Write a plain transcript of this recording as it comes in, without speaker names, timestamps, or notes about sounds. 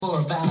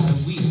about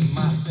a week.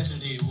 My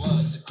specialty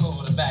was the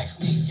quarterback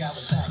sneak. I was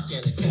sacked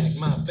and attacked.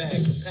 My bag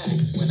was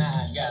packed when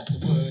I got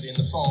the word in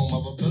the form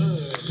of a bird.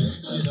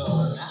 You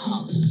know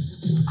now.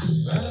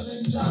 Better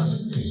than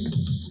Dominique.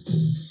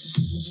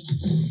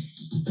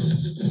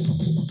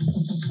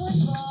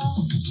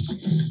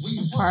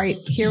 All right,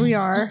 here we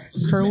are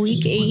for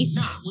week 8.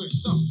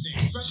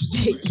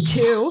 Take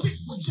 2.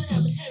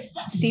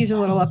 Steve's a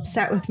little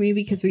upset with me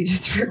because we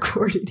just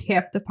recorded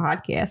half the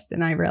podcast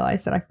and I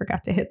realized that I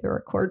forgot to hit the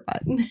record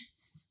button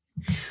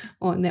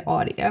on the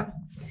audio.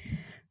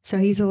 So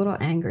he's a little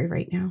angry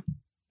right now,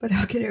 but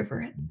I'll get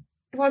over it.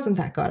 It wasn't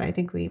that good. I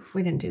think we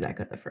didn't do that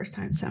good the first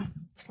time, so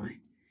it's fine.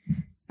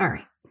 All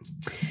right.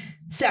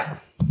 So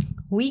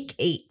week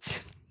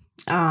 8.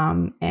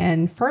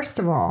 And first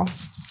of all,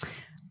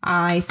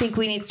 I think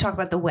we need to talk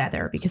about the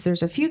weather because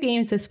there's a few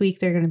games this week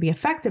that are going to be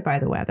affected by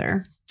the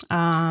weather.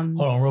 Hold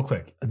on real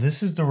quick.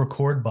 This is the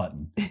record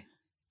button.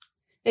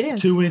 It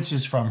is 2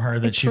 inches from her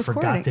that it's she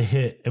recording. forgot to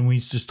hit. And we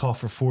just talked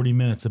for 40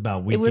 minutes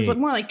about week 8. It was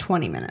more like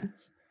 20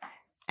 minutes.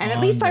 And at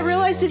least I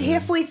realized it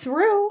halfway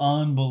through.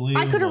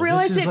 Unbelievable. I could have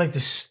realized this is like the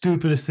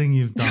stupidest thing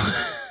you've done.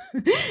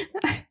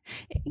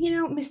 You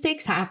know,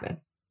 mistakes happen.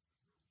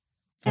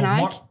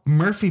 Well, And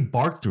Murphy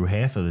barked through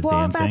half of the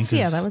damn thing.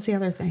 That was the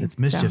other thing. It's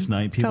mischief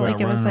night. People are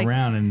running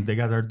around and they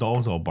got their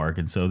dogs all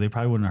barking. So they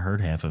probably wouldn't have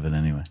heard half of it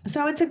anyway.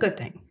 So it's a good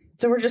thing.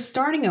 So we're just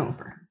starting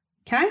over.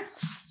 Okay?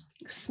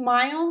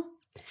 Smile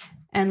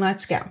and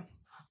let's go.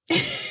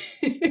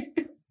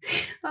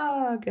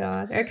 Oh,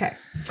 God. Okay.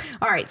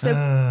 All right. So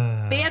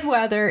bad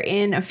weather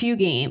in a few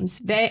games.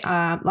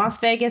 Las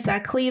Vegas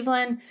at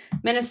Cleveland,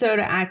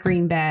 Minnesota at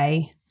Green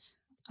Bay,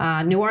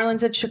 New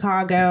Orleans at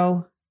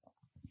Chicago,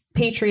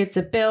 Patriots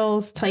at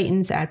Bills,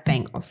 Titans at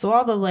Bengals. So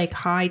all the like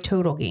high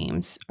total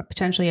games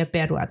potentially have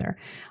bad weather.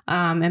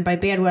 And by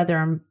bad weather,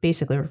 I'm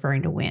basically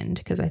referring to wind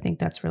because I think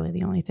that's really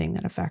the only thing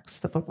that affects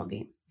the football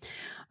game.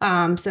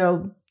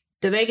 So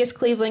the Vegas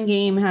Cleveland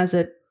game has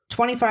a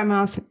 25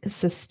 miles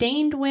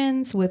sustained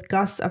winds with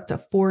gusts up to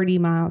 40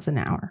 miles an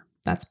hour.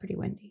 That's pretty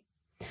windy.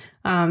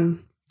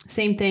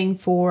 Same thing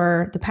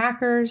for the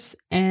Packers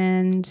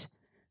and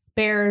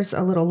Bears,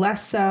 a little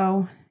less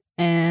so.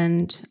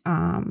 And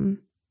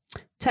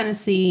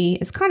Tennessee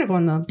is kind of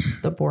on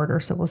the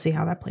border, so we'll see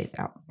how that plays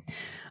out.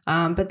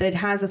 But that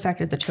has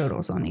affected the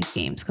totals on these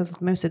games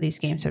because most of these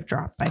games have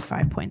dropped by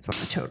 5 points on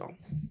the total.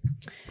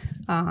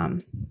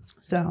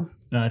 So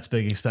that's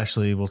big,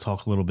 especially we'll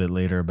talk a little bit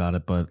later about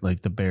it, but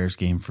like the Bears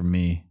game for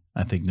me,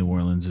 I think New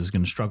Orleans is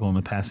going to struggle in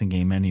the passing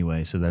game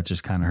anyway. So that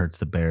just kind of hurts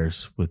the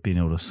Bears with being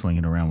able to sling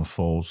it around with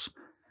Foles,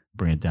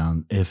 bring it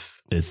down.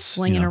 If it's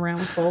slinging around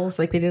with Foles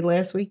like they did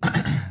last week.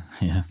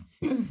 Yeah.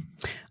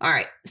 All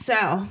right.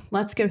 So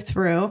let's go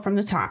through from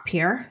the top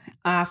here.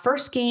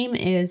 First game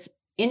is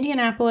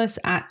Indianapolis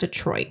at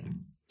Detroit.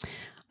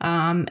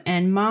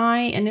 And my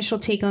initial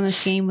take on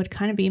this game would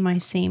kind of be my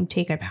same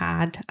take I've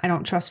had. I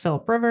don't trust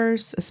Phillip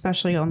Rivers,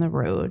 especially on the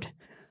road.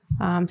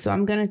 So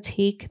I'm going to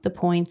take the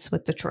points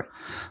with Detroit.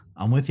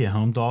 I'm with you.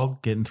 Home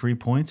dog getting 3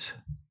 points.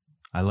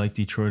 I like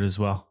Detroit as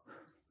well.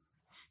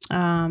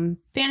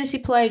 Fantasy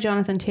play,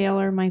 Jonathan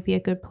Taylor might be a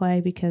good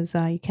play because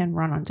you can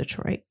run on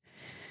Detroit.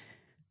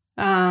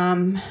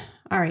 All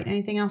right.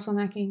 Anything else on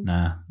that game?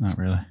 Nah, not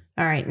really.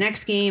 All right.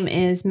 Next game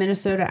is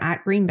Minnesota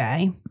at Green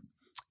Bay.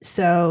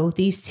 So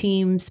these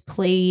teams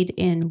played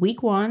in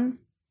week 1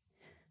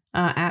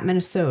 at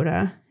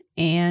Minnesota,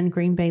 and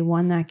Green Bay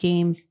won that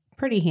game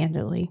pretty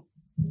handily.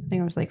 I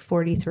think it was like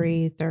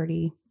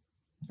 43-30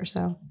 or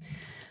so.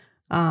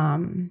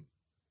 And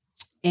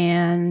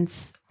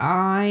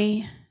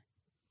I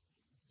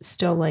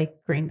still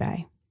like Green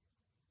Bay.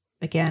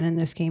 Again, in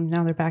this game,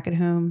 now they're back at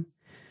home.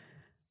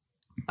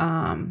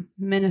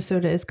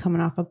 Minnesota is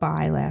coming off a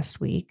bye last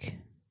week,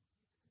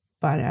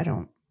 but I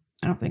don't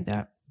think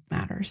that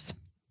matters.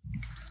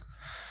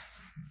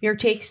 Your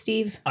take,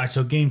 Steve? All right,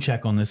 so game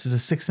check on this is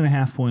a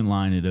 6.5 point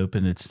line.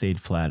 It stayed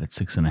flat at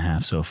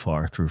 6.5 so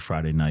far through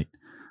Friday night.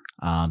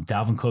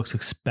 Dalvin Cook's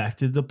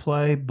expected to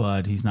play,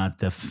 but he's not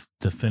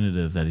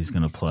definitive that he's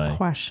going to play.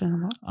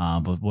 Questionable.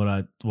 But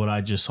what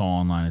I just saw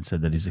online, it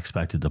said that he's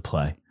expected to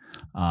play.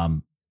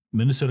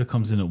 Minnesota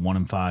comes in at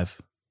 1-5.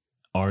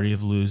 Already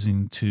of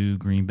losing to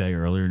Green Bay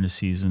earlier in the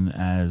season,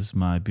 as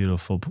my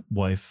beautiful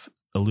wife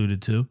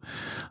alluded to.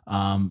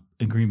 And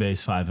Green Bay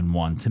is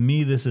 5-1. To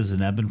me, this is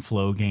an ebb and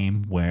flow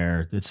game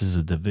where this is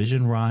a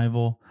division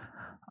rival.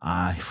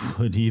 I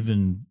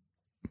even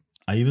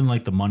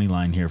like the money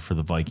line here for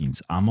the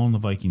Vikings. I'm on the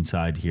Viking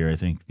side here. I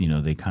think,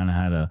 they kind of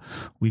had a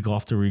week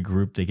off to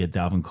regroup. They get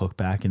Dalvin Cook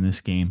back in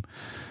this game.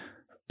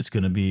 It's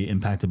going to be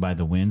impacted by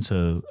the win.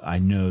 So I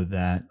know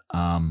that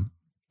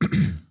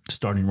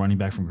starting running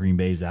back from Green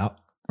Bay is out,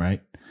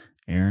 right?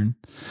 Aaron.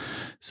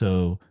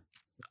 So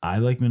I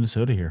like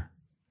Minnesota here.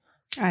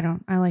 I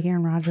don't. I like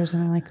Aaron Rodgers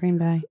and I like Green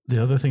Bay.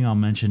 The other thing I'll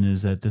mention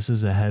is that this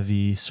is a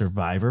heavy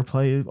survivor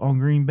play on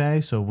Green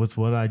Bay. So with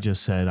what I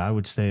just said, I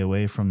would stay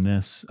away from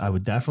this. I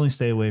would definitely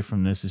stay away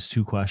from this. It's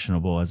too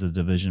questionable as a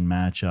division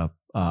matchup.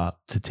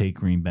 to take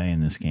Green Bay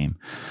in this game.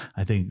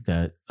 I think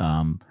that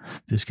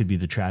this could be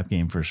the trap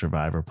game for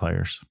Survivor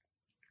players.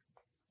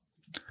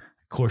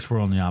 Of course, we're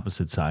on the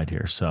opposite side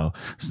here. So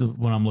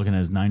what I'm looking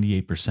at is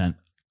 98%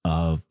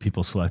 of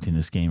people selecting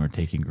this game are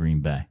taking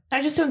Green Bay.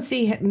 I just don't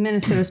see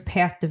Minnesota's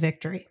path to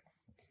victory.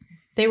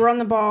 They run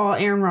the ball.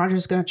 Aaron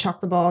Rodgers is going to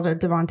chuck the ball to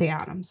Devontae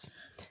Adams.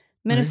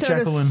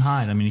 Minnesota's Jekyll and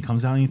Hyde. I mean, he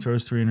comes out and he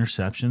throws 3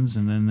 interceptions,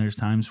 and then there's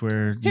times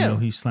where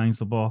he slangs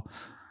the ball.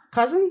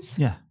 Cousins?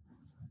 Yeah.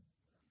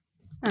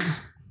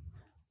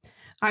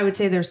 I would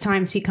say there's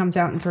times he comes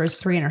out and throws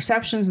 3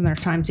 interceptions, and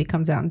there's times he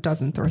comes out and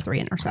doesn't throw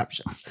 3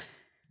 interceptions.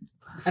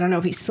 I don't know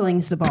if he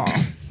slings the ball.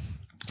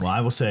 Well,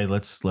 I will say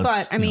let's.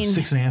 But I mean,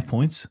 6.5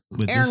 points.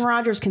 With Aaron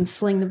Rodgers can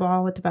sling the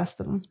ball with the best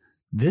of them.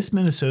 This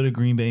Minnesota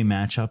Green Bay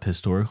matchup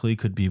historically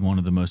could be one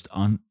of the most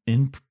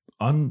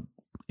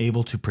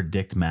unable to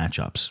predict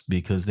matchups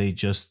because they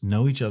just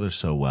know each other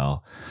so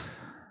well,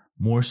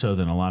 more so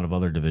than a lot of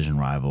other division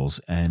rivals.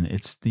 And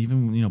it's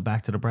even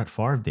back to the Brett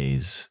Favre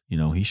days.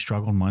 He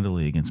struggled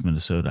mightily against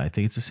Minnesota. I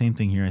think it's the same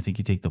thing here. I think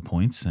you take the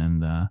points,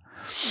 and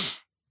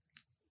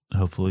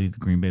hopefully the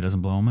Green Bay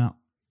doesn't blow them out.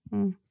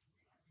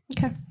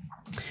 Okay.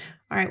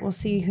 All right. We'll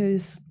see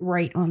who's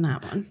right on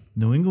that one.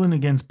 New England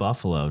against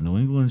Buffalo. New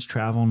England's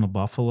traveling to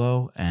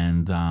Buffalo,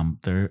 and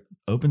they're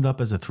opened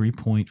up as a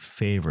 3-point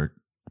favorite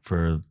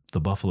for the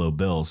Buffalo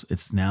Bills.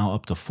 It's now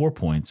up to 4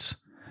 points.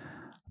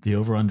 The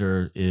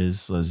over-under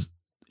is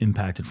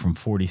impacted from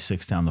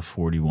 46 down to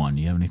 41.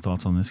 Do you have any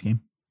thoughts on this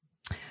game?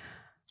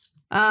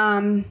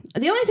 The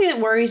only thing that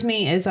worries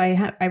me is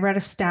I read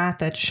a stat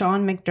that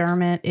Sean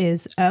McDermott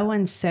is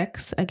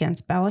 0-6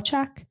 against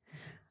Belichick.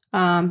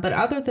 But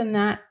other than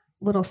that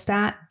little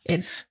stat,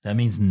 that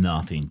means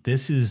nothing.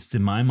 This is,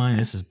 in my mind,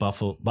 this is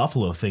Buffalo.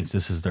 Buffalo thinks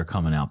this is their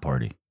coming out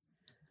party.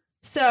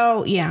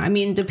 So, yeah, I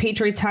mean, the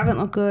Patriots haven't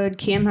looked good.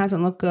 Cam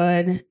hasn't looked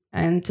good.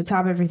 And to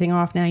top everything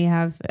off, now you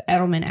have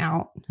Edelman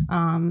out.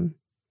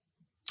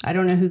 I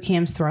don't know who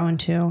Cam's throwing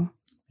to.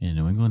 Yeah,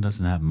 New England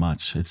doesn't have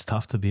much. It's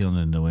tough to be on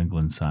the New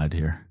England side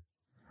here.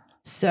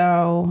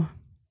 So,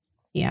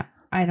 yeah,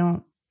 I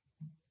don't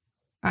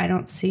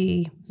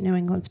see New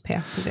England's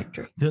path to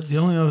victory. The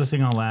only other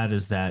thing I'll add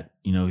is that,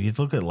 you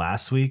look at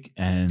last week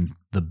and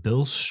the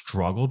Bills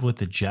struggled with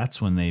the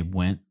Jets when they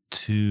went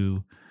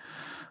to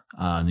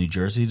New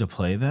Jersey to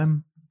play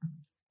them.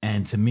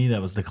 And to me,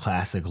 that was the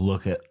classic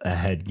look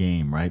ahead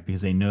game, right?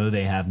 Because they know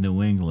they have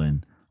New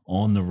England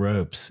on the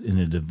ropes in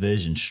a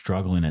division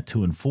struggling at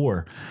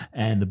 2-4.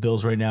 And the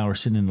Bills right now are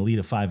sitting in the lead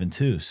of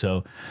 5-2.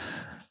 So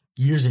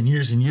years and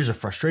years and years of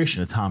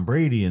frustration of Tom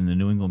Brady and the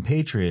New England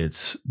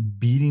Patriots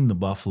beating the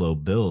Buffalo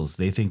Bills.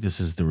 They think this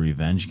is the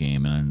revenge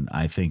game. And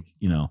I think,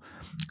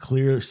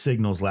 clear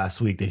signals last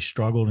week. They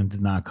struggled and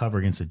did not cover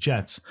against the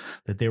Jets,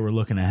 that they were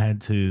looking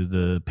ahead to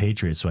the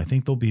Patriots. So I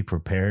think they'll be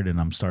prepared, and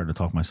I'm starting to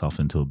talk myself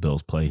into a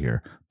Bills play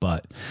here.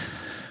 But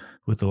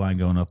with the line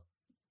going up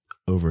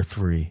over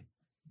 3,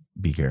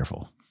 be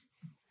careful.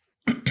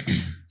 All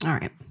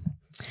right.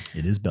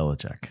 It is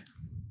Belichick.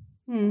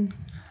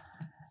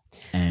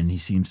 And he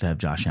seems to have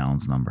Josh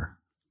Allen's number.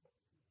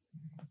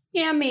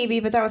 Yeah,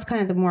 maybe, but that was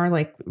kind of the more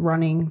like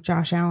running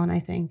Josh Allen, I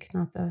think,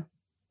 not the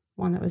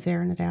one that was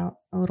airing it out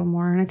a little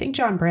more. And I think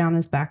John Brown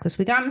is back this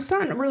week. I'm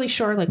still not really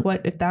sure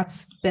if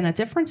that's been a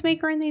difference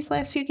maker in these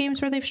last few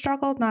games where they've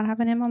struggled not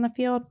having him on the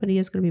field, but he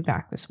is going to be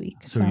back this week.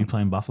 So are you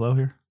playing Buffalo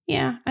here?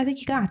 Yeah, I think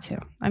you got to.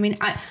 I mean,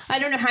 I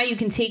don't know how you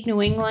can take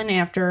New England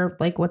after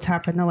what's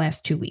happened the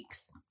last 2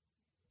 weeks.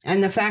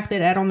 And the fact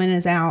that Edelman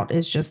is out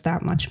is just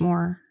that much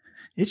more.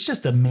 It's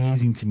just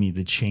amazing to me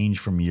the change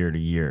from year to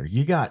year.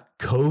 You got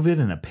COVID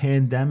and a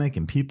pandemic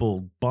and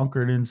people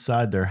bunkered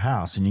inside their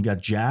house, and you got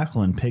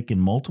Jacqueline picking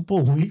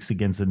multiple weeks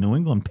against the New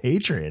England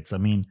Patriots. I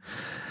mean,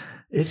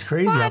 it's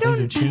crazy how things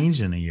have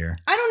changed in a year.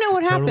 I don't know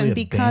what happened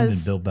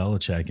because Bill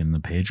Belichick and the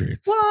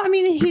Patriots. Well, I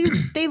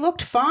mean, they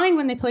looked fine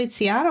when they played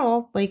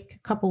Seattle a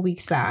couple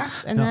weeks back,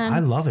 and then I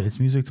love it. It's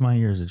music to my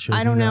ears. It shows.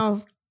 I don't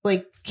know,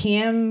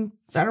 Cam.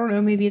 I don't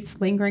know. Maybe it's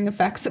lingering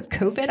effects of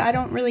COVID. I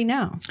don't really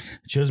know.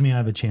 It shows me I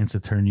have a chance to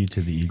turn you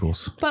to the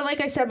Eagles. But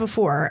like I said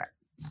before,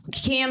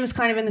 Cam is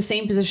kind of in the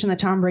same position that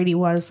Tom Brady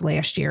was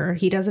last year.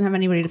 He doesn't have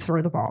anybody to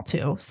throw the ball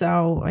to.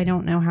 So I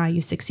don't know how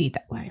you succeed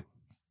that way.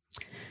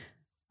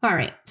 All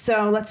right.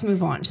 So let's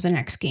move on to the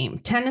next game.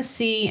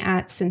 Tennessee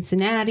at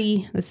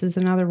Cincinnati. This is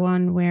another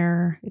one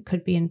where it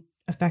could be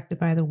affected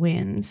by the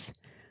winds.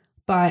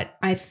 But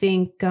I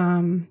think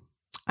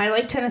I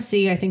like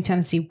Tennessee. I think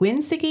Tennessee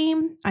wins the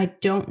game. I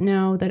don't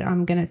know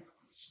that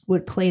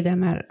would play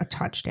them at a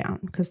touchdown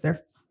because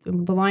the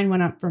line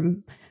went up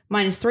from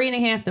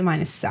 -3.5 to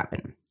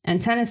 -7.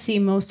 And Tennessee,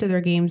 most of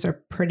their games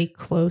are pretty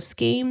close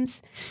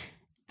games.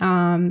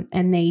 And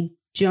they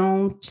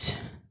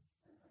don't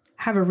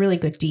have a really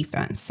good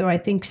defense. So I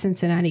think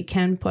Cincinnati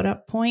can put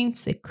up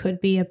points. It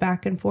could be a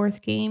back and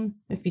forth game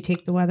if you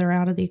take the weather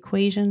out of the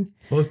equation.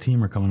 Both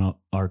teams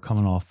are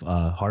coming off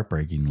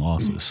heartbreaking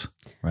losses,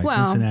 right?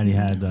 Well, Cincinnati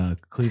had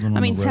Cleveland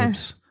on the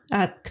ropes.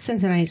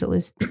 Cincinnati's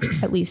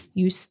at least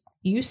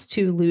used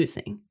to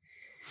losing.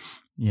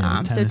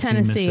 Yeah. So Tennessee,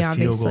 missed a field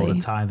obviously, goal to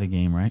tie the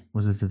game, right?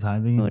 Was it to tie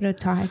the game? would have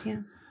tied.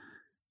 Yeah.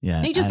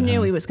 Yeah. He just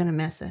knew he was going to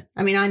miss it.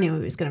 I mean, I knew he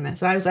was going to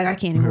miss it. I was like, I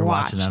can't We even were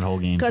watch watching that whole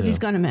game because too. he's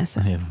going to miss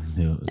it. Yeah,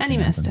 we knew it was And he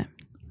gonna missed happen.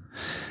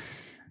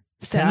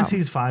 it. So,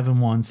 Tennessee's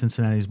 5-1.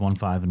 Cincinnati's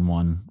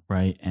 1-5-1.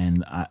 Right.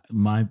 And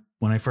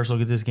when I first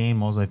look at this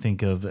game, all I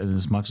think of,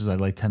 as much as I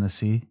like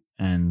Tennessee,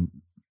 and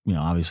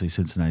obviously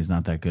Cincinnati's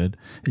not that good,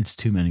 it's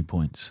too many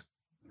points.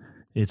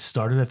 It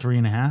started at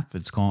 3.5.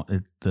 It's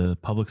gone. The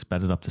public's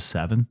bet it up to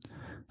 7.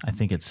 I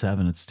think at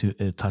 7,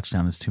 a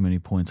touchdown is too many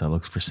points. I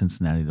look for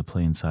Cincinnati to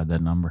play inside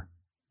that number.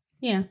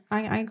 yeah,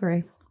 I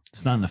agree.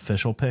 It's not an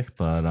official pick,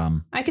 but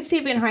I could see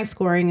it being high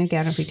scoring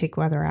again if we take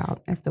weather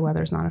out, if the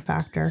weather's not a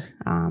factor.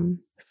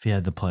 if you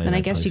had to play, Then I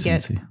I'd guess play you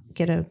Cincy.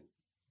 get a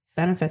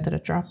benefit that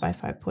it dropped by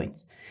 5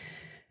 points.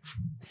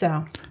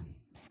 So,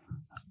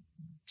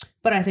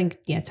 but I think,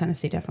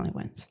 Tennessee definitely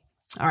wins.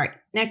 All right.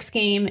 Next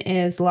game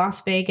is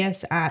Las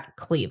Vegas at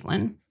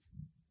Cleveland.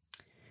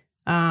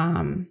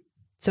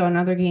 So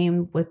another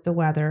game with the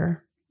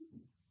weather,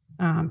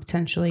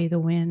 potentially the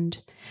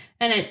wind.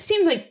 And it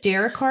seems like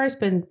Derek Carr's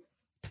been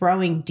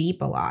throwing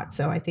deep a lot.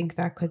 So I think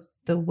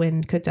the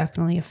wind could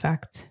definitely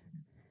affect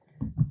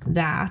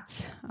that.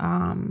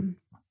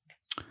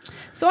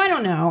 So I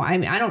don't know.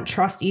 I don't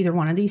trust either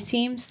one of these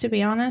teams, to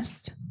be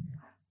honest.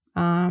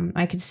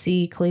 I could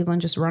see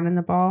Cleveland just running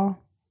the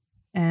ball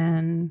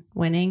and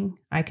winning.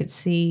 I could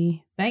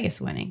see Vegas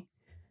winning.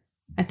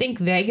 I think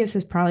Vegas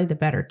is probably the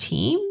better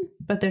team,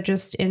 but they're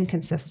just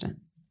inconsistent.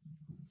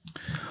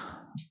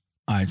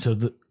 All right, so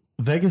the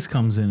Vegas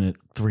comes in at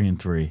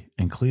 3-3,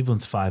 and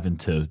Cleveland's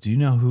 5-2. Do you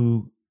know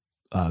who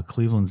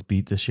Cleveland's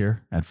beat this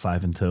year at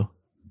 5-2?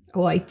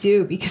 Well, I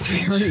do because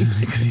we already.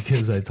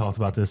 Because I talked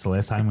about this the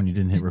last time when you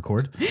didn't hit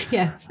record.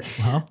 Yes.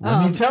 Well,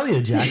 let me tell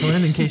you,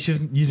 Jacqueline, in case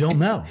you don't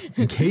know.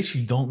 In case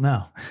you don't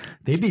know,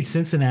 they beat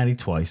Cincinnati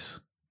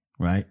twice,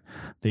 right?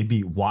 They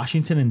beat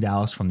Washington and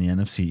Dallas from the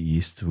NFC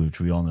East,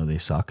 which we all know they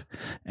suck,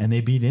 and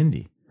they beat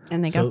Indy.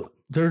 And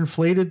They're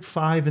inflated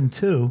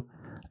 5-2,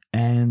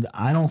 and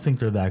I don't think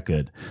they're that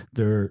good.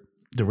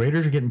 The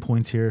Raiders are getting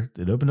points here.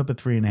 It opened up at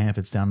 3.5.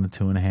 It's down to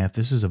 2.5.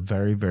 This is a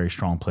very, very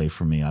strong play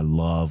for me. I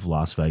love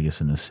Las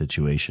Vegas in this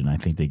situation. I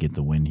think they get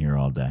the win here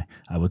all day.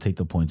 I would take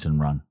the points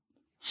and run.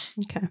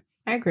 Okay.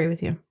 I agree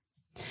with you.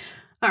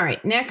 All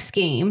right. Next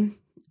game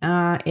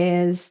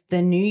is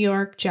the New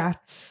York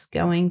Jets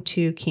going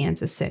to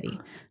Kansas City.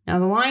 Now,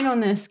 the line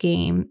on this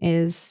game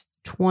is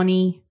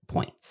 20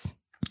 points.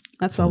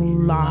 That's a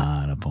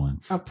lot of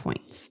points.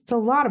 It's a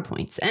lot of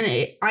points. And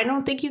I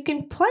don't think you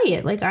can play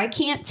it. Like, I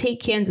can't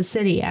take Kansas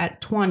City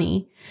at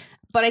 20,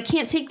 but I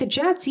can't take the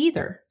Jets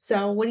either.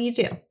 So what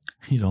do?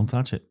 You don't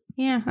touch it.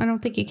 Yeah, I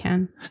don't think you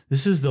can.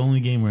 This is the only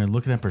game where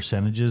looking at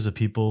percentages of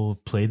people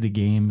who've played the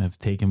game have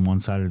taken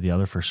one side or the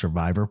other for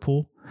survivor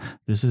pool.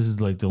 This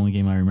is like the only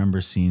game I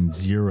remember seeing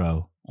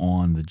 0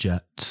 on the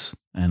Jets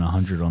and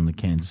 100 on the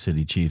Kansas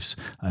City Chiefs.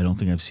 I don't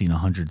think I've seen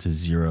 100 to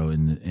 0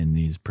 in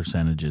these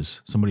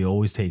percentages.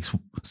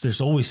 There's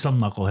always some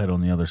knucklehead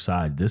on the other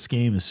side. This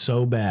game is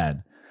so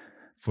bad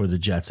for the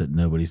Jets that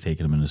nobody's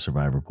taking them in the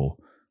survivor pool.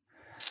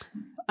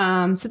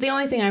 So the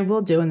only thing I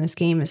will do in this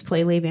game is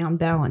play Le'Veon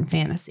Bell in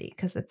fantasy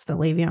because it's the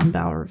Le'Veon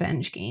Bell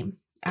revenge game.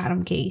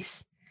 Adam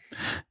Gase.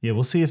 Yeah,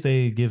 we'll see if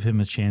they give him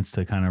a chance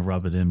to kind of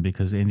rub it in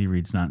because Andy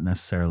Reid's not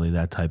necessarily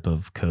that type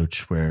of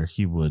coach where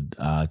he would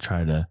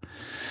try to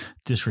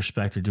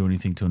disrespect or do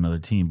anything to another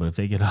team. But if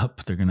they get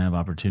up, they're going to have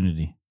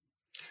opportunity.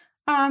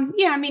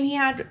 Yeah, I mean,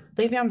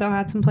 Le'Veon Bell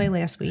had some play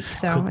last week,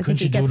 so I think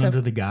you do it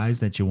under the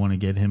guys that you want to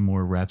get him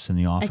more reps in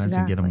the offense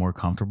and get him more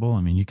comfortable. I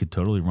mean, you could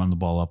totally run the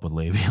ball up with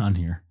Le'Veon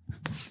here.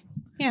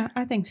 Yeah,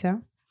 I think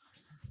so.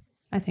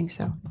 I think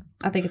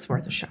it's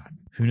worth a shot.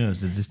 Who knows?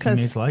 Did his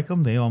teammates like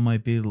him? They all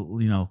might be,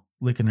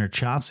 licking their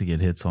chops to get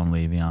hits on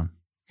Le'Veon.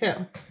 Who?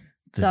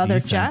 The other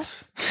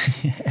Jets?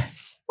 Yeah.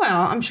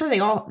 Well, I'm sure they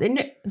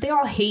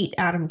all hate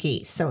Adam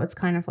Gase, so it's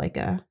kind of like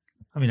a.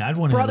 I mean, I'd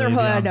want to have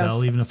Le'Veon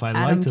Bell even if I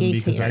liked him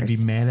because I'd be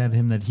mad at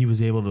him that he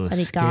was able to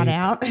escape. That he got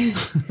out.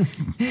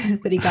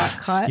 That he got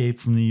cut. Escape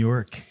from New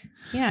York.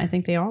 Yeah, I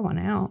think they all went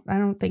out. I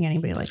don't think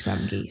anybody likes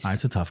Adam Gase.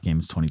 It's a tough game.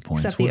 It's 20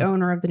 points. Except the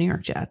owner of the New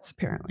York Jets,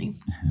 apparently.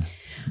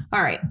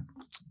 All right.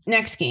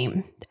 Next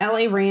game,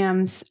 LA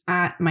Rams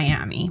at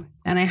Miami.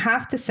 And I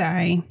have to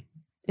say,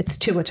 it's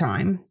Tua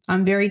time.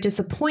 I'm very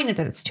disappointed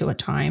that it's Tua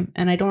time,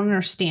 and I don't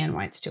understand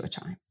why it's Tua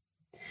time.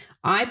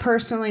 I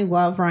personally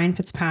love Ryan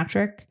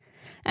Fitzpatrick.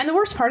 And the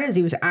worst part is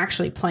he was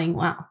actually playing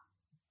well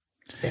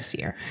this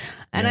year.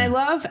 And I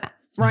love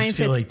Ryan I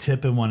feel like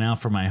tipping one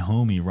out for my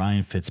homie,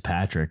 Ryan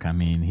Fitzpatrick. I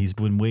mean, he's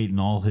been waiting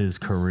all his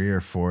career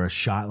for a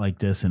shot like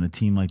this and a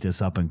team like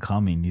this up and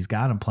coming. He's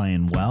got him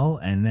playing well,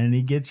 and then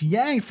he gets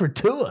yanked for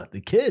Tua,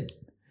 the kid.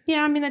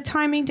 Yeah, I mean, the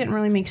timing didn't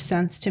really make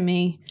sense to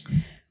me.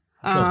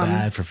 I feel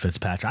bad for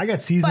Fitzpatrick. I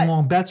got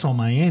season-long bets on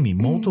Miami,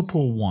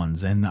 multiple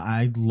ones, and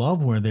I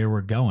love where they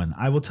were going.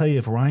 I will tell you,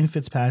 if Ryan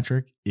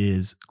Fitzpatrick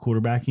is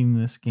quarterbacking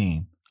this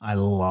game, I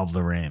love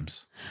the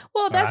Rams.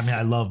 Well,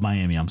 I love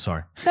Miami. I'm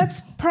sorry.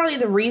 That's probably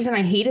the reason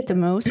I hate it the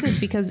most is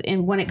because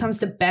when it comes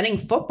to betting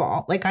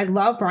football, like I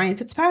love Ryan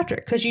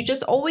Fitzpatrick because you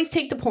just always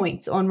take the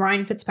points on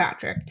Ryan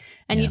Fitzpatrick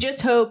and you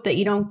just hope that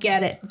you don't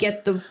get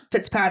the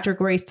Fitzpatrick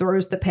where he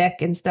throws the pick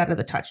instead of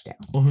the touchdown.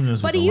 Well, who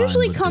knows? But he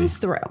usually comes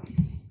through.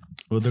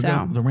 Well,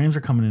 the Rams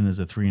are coming in as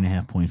a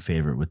 3.5-point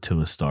favorite with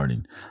Tua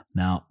starting.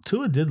 Now,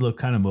 Tua did look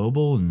kind of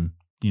mobile and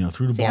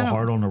threw the ball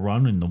hard on the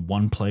run in the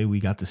one play we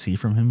got to see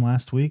from him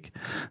last week.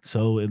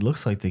 So it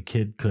looks like the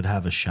kid could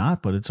have a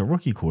shot, but it's a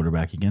rookie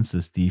quarterback against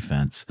this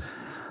defense.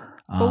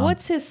 But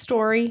what's his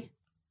story?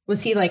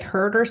 Was he like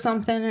hurt or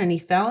something and he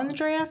fell in the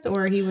draft,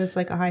 or he was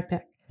like a high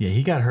pick? Yeah,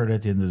 he got hurt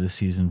at the end of the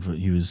season.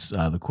 He was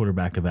the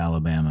quarterback of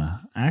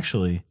Alabama.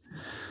 Actually,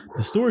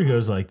 the story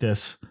goes like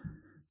this.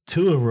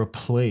 Tua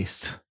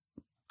replaced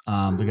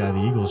the guy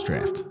the Eagles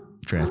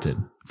drafted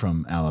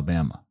from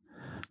Alabama.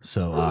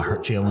 So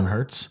Jalen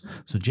Hurts.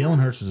 So Jalen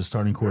Hurts was a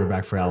starting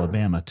quarterback for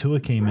Alabama. Tua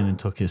came in and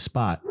took his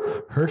spot.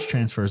 Hurts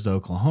transfers to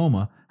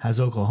Oklahoma, has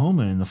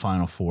Oklahoma in the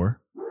Final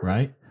Four,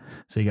 right?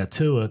 So you got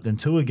Tua. Then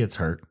Tua gets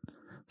hurt.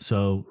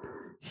 So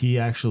he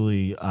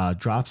actually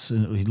drops.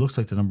 He looks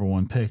like the number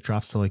 1 pick,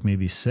 drops to like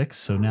maybe 6.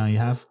 So now you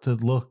have to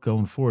look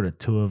going forward at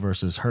Tua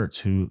versus Hurts,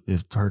 who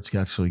if Hurts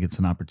actually gets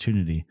an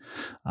opportunity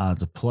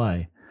to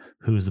play,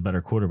 who is the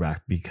better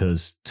quarterback?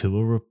 Because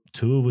Tua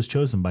was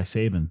chosen by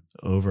Saban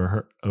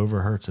over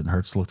Hurts, and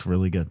Hurts looked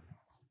really good.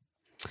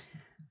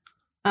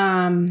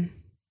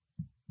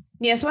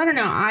 Yeah, so I don't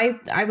know.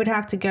 I would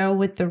have to go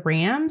with the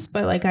Rams,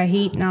 but like I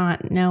hate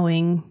not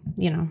knowing,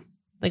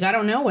 like I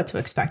don't know what to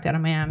expect out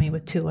of Miami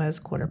with Tua as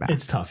quarterback.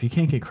 It's tough. You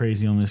can't get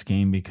crazy on this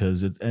game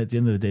because at the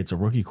end of the day, it's a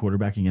rookie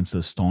quarterback against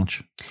a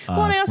staunch.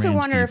 Well, and I also Rams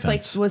wonder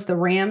defense. if was the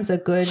Rams a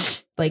good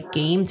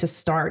game to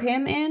start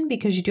him in,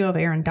 because you do have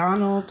Aaron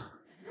Donald.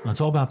 It's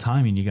all about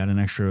timing. You got an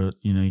extra,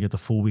 you get the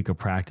full week of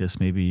practice.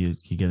 Maybe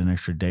you get an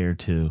extra day or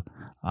two.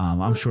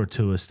 I'm sure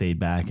Tua stayed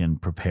back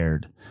and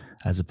prepared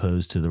as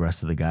opposed to the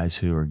rest of the guys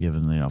who are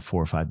given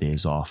 4 or 5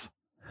 days off.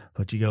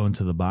 But you go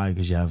into the bye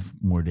because you have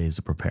more days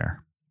to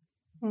prepare.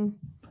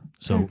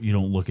 So you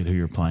don't look at who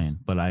you're playing.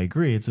 But I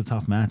agree, it's a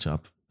tough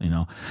matchup.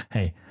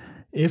 Hey,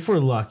 if we're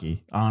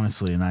lucky,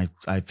 honestly, and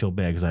I feel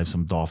bad because I have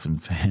some Dolphin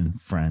fan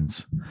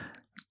friends.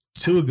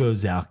 Tua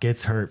goes out,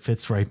 gets hurt,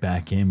 fits right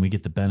back in. We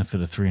get the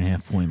benefit of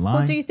 3.5-point line.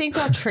 Well, do you think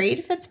they'll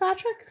trade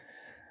Fitzpatrick?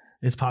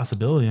 It's a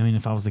possibility. I mean,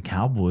 if I was the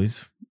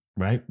Cowboys,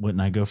 right,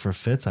 wouldn't I go for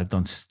Fitz? I've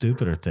done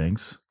stupider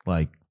things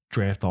like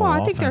draft all offensive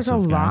guys. I think there's a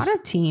lot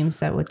of teams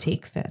that would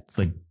take Fitz.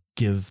 Like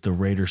give the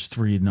Raiders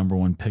 3 number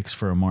 1 picks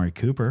for Amari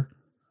Cooper.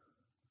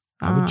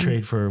 I would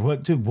trade for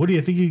what? Dude, what do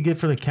you think you get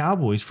for the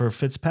Cowboys for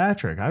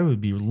Fitzpatrick? I would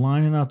be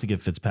lining up to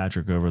get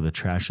Fitzpatrick over the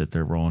trash that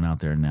they're rolling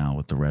out there now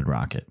with the Red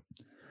Rocket.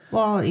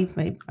 Well, I don't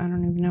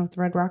even know if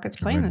the Red Rocket's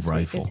playing this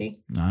week, is he?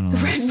 I don't know.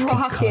 The Red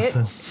Rocket.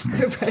 The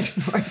Red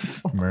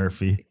Rifle.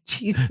 Murphy.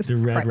 Jesus The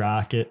Red Christ.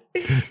 Rocket.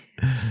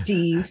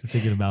 Steve.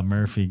 Thinking about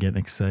Murphy getting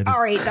excited.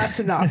 All right, that's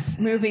enough.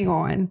 Moving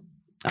on.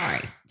 All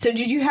right. So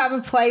did you have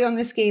a play on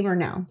this game or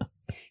no?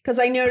 Because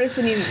I noticed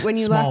when you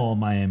Small left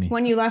Miami.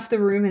 when you left the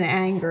room in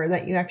anger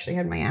that you actually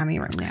had Miami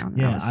right now.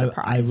 Yeah, I was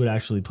surprised. I would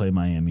actually play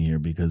Miami here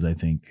because I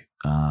think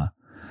I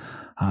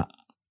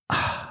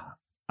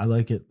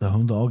like it. The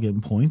home dog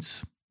getting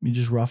points. You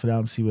just rough it out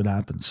and see what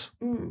happens.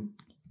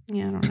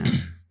 Yeah, I don't know.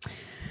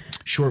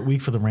 Short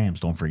week for the Rams.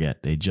 Don't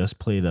forget, they just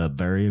played a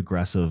very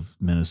aggressive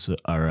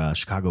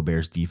Chicago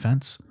Bears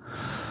defense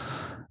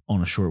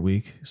on a short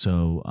week.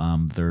 So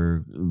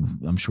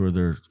I'm sure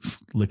they're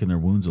licking their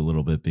wounds a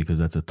little bit because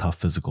that's a tough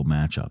physical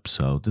matchup.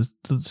 So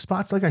the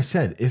spots, like I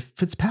said, if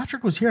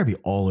Fitzpatrick was here, I'd be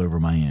all over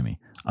Miami.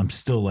 I'm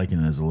still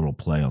liking it as a little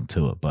play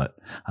onto it, but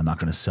I'm not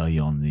going to sell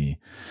you on the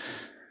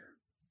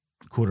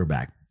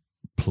quarterback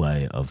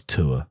play of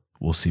Tua.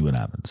 We'll see what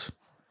happens.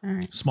 All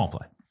right. Small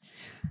play.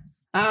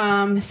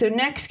 So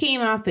next game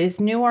up is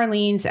New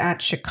Orleans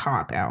at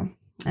Chicago.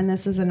 And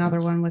this is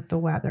another one with the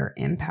weather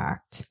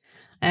impact.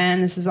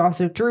 And this is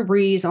also Drew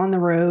Brees on the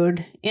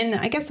road.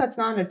 I guess that's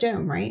not a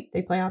dome, right?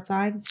 They play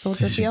outside,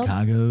 Soldier Field.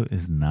 Chicago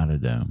is not a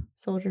dome.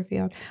 Soldier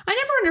Field. I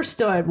never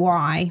understood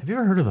why. Have you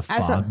ever heard of the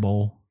Fog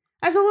Bowl?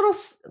 As a little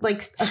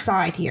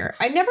aside here,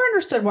 I never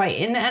understood why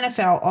in the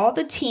NFL, all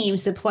the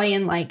teams that play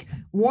in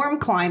warm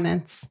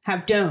climates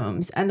have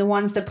domes and the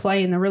ones that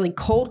play in the really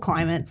cold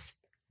climates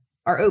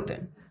are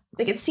open.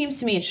 It seems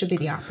to me it should be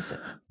the opposite.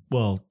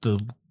 Well,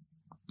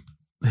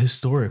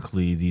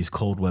 historically, these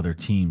cold weather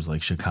teams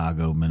like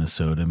Chicago,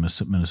 Minnesota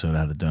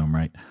had a dome,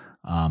 right?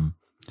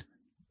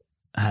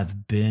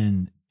 Have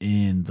been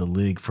in the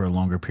league for a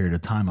longer period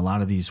of time. A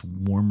lot of these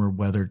warmer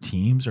weather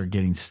teams are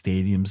getting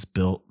stadiums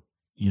built,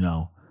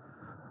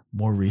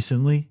 more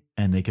recently,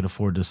 and they could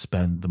afford to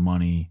spend the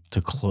money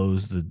to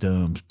close the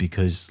domes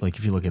because,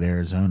 if you look at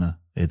Arizona,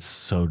 it's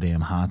so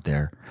damn hot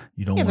there.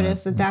 You don't. Yeah, but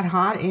is it that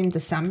hot in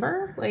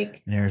December?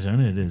 In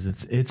Arizona, it is.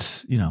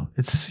 It's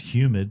it's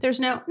humid. There's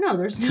no.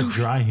 It's a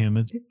dry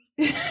humid.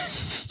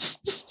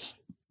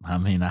 I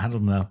mean, I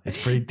don't know. It's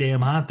pretty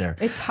damn hot there.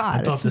 It's hot.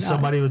 I talked to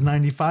somebody who was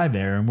 95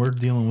 there, and we're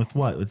dealing with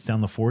what? It's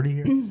down to 40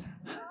 here.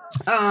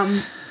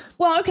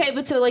 Well, okay,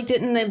 but so like,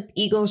 didn't the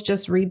Eagles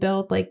just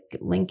rebuild like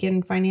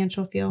Lincoln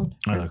Financial Field?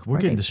 All right, look, we're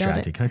getting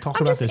distracted. Can I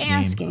talk about this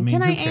asking. game? I mean,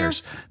 Can who I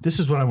cares? ask? This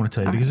is what I want to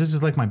tell you because this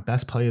is like my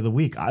best play of the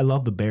week. I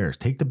love the Bears.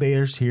 Take the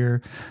Bears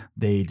here.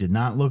 They did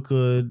not look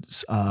good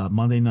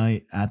Monday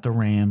night at the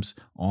Rams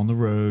on the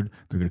road.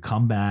 They're going to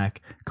come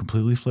back,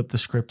 completely flip the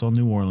script on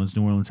New Orleans.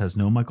 New Orleans has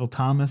no Michael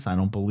Thomas. I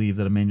don't believe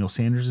that Emmanuel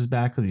Sanders is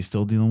back because he's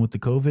still dealing with the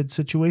COVID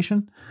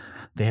situation.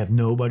 They have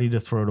nobody to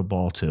throw the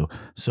ball to.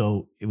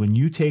 So when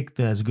you take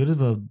as good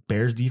of a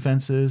Bears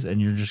defense is and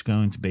you're just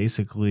going to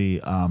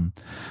basically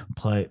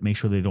make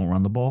sure they don't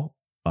run the ball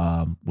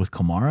with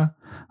Kamara,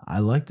 I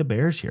like the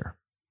Bears here.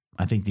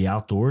 I think the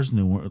outdoors,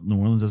 New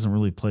Orleans doesn't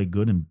really play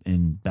good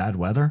in bad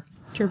weather.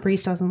 Drew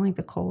Brees doesn't like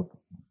the cold.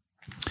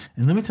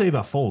 And let me tell you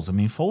about Foles. I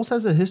mean, Foles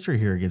has a history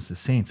here against the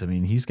Saints. I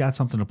mean, he's got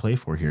something to play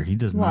for here. He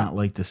does not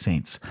like the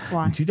Saints.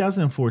 Why? In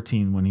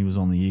 2014, when he was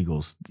on the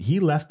Eagles,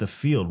 he left the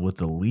field with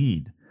the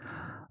lead.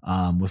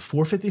 With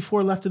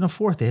 4:54 left in the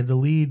fourth, they had the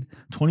lead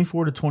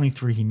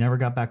 24-23. He never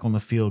got back on the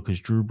field because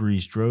Drew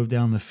Brees drove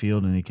down the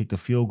field and he kicked a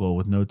field goal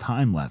with no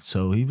time left.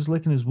 So he was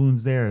licking his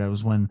wounds there. That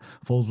was when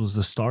Foles was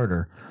the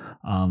starter,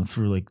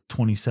 through like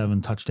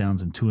 27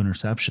 touchdowns and 2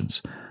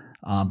 interceptions.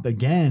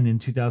 Again, in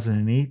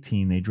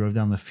 2018, they drove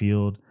down the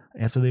field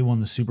after they won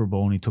the Super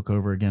Bowl and he took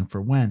over again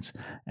for Wentz,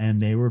 and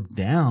they were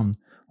down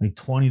like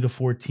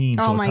 20-14.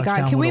 Oh my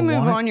God. Can we move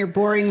on? You're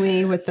boring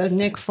me with the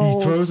Nick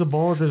Foles. He throws a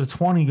ball to the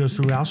 20, goes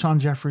through Alshon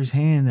Jeffrey's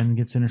hand and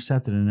gets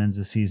intercepted and ends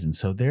the season.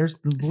 So there's,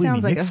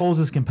 Nick Foles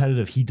is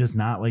competitive. He does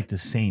not like the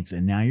Saints.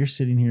 And now you're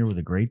sitting here with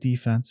a great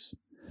defense,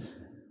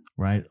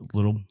 right? A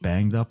little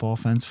banged up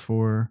offense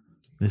for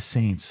the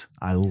Saints.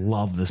 I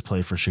love this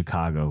play for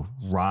Chicago.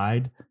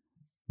 Ride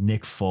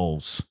Nick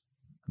Foles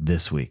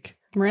this week.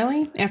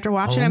 Really? After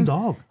watching him?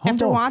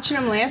 Watching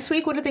him last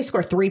week, what did they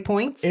score? 3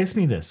 points? Ask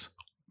me this.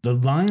 The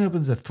line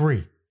opens at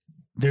 3.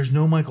 There's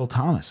no Michael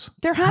Thomas.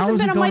 There hasn't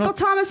been a Michael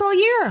Thomas all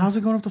year. How's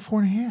it going up to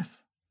 4.5?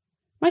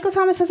 Michael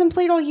Thomas hasn't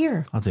played all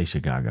year. I'll take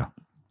Chicago.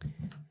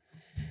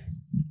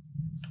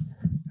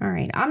 All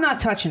right. I'm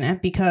not touching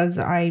it because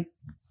I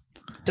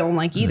don't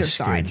like either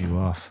side. Scared you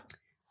off.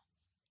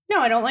 No,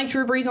 I don't like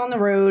Drew Brees on the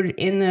road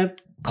in the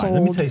cold. Right,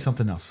 let me tell you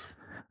something else.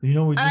 You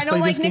know, I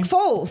don't like Nick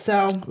Foles,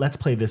 so let's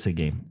play this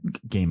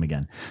game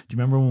again. Do you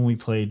remember when we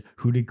played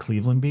Who Did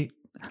Cleveland Beat?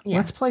 Yeah.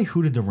 Let's play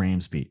Who Did the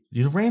Rams Beat?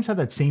 The Rams have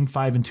that same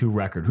 5-2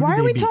 record. Why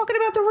are we talking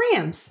about the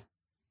Rams?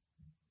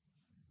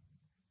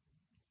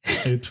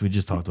 Oops, we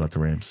just talked about the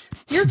Rams.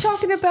 You're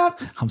talking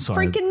about I'm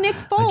sorry. Freaking Nick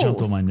Foles. I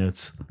jumped on my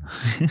notes.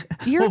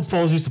 Well,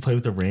 Foles used to play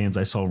with the Rams.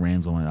 I saw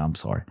Rams. I'm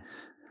sorry.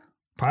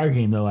 Prior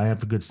game, though, I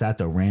have a good stat,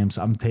 though. Rams,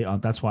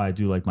 that's why I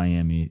do like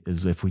Miami,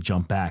 is if we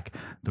jump back.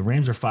 The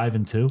Rams are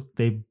 5-2.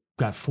 They've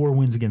got 4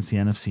 wins against the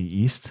NFC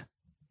East.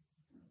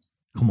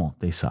 Come on,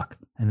 they suck.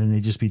 And then they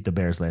just beat the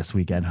Bears last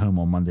week at home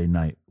on Monday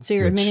night. So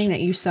you're admitting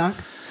that you suck?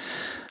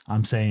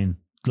 I'm saying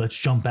let's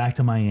jump back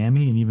to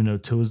Miami, and even though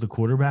Tua is the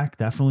quarterback,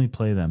 definitely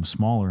play them.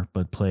 Smaller,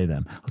 but play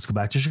them. Let's go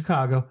back to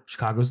Chicago.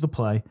 Chicago's the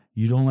play.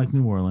 You don't like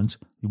New Orleans.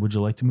 Would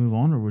you like to move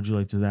on, or would you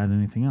like to add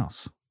anything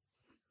else?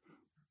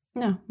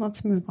 No,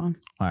 let's move on.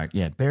 All right,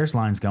 yeah. Bears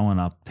line's going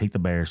up. Take the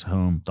Bears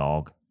home,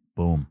 dog.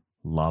 Boom.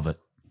 Love it.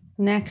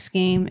 Next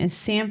game is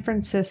San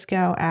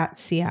Francisco at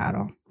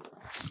Seattle.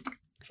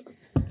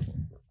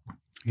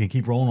 You can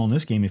keep rolling on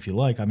this game if you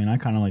like. I mean, I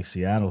kind of like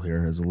Seattle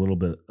here as a little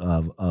bit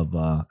of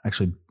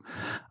actually,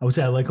 I would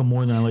say I like them more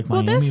than I like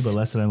Miami, but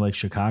less than I like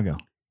Chicago.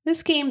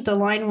 This game, the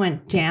line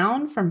went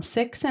down from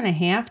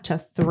 6.5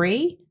 to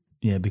 3.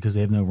 Yeah, because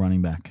they have no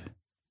running back.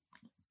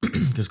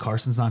 Because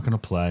Carson's not going to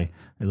play.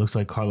 It looks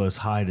like Carlos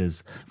Hyde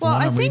is. From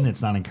what I'm reading,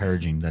 it's not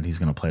encouraging that he's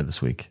going to play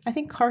this week. I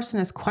think Carson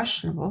is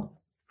questionable.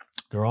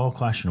 They're all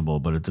questionable,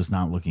 but it does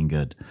not looking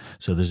good.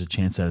 So there's a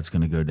chance that it's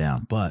going to go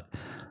down. But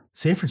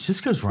San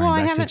Francisco's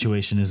running back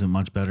situation isn't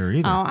much better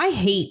either. Oh, I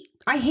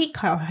hate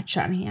Kyle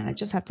Shanahan. I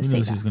just have to say that. Who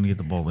knows who's going to get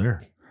the ball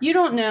there? You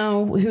don't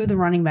know who the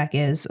running back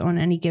is on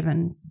any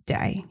given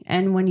day.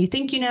 And when you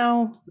think you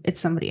know,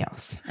 it's somebody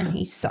else. And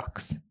he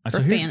sucks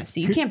for fantasy.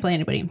 You can't play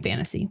anybody in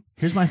fantasy.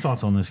 Here's my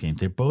thoughts on this game.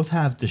 They both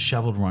have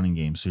disheveled running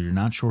games. So you're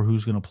not sure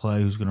who's going to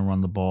play, who's going to run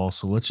the ball.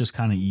 So let's just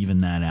kind of even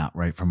that out,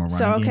 right, from a running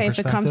game perspective. If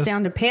it comes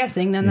down to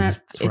passing, then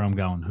that's where I'm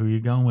going. Who are you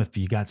going with?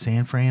 You got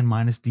San Fran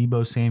minus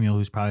Deebo Samuel,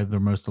 who's probably their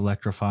most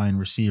electrifying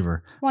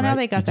receiver. Well, now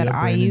they got that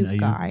Ayuk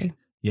guy.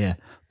 Yeah,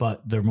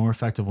 but they're more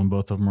effective when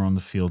both of them are on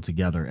the field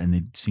together, and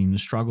they seem to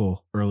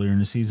struggle earlier in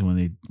the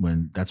season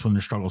when that's when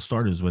their struggle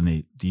started, is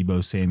when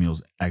Deebo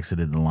Samuels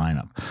exited the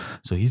lineup.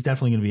 So he's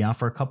definitely going to be out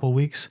for a couple of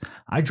weeks.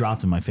 I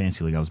dropped in my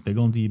fantasy league. I was big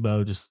on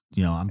Deebo. Just,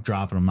 I'm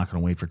dropping. I'm not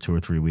going to wait for 2 or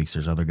 3 weeks.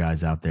 There's other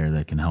guys out there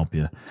that can help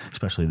you,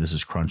 especially this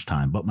is crunch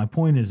time. But my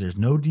point is, there's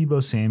no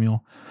Deebo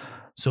Samuel.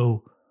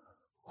 So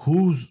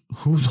whose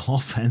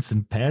offense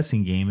and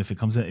passing game, if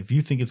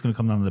you think it's going to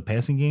come down to the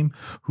passing game,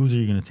 whose are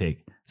you going to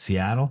take?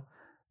 Seattle?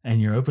 And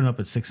you're opening up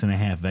at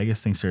 6.5.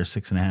 Vegas thinks they're a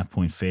 6.5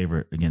 point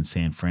favorite against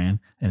San Fran,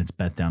 and it's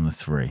bet down to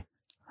 3.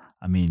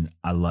 I mean,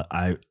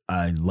 I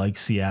like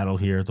Seattle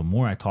here. The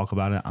more I talk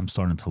about it, I'm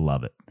starting to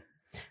love it.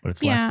 But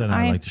it's less than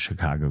I like the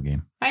Chicago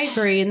game. I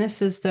agree. And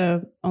this is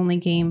the only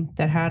game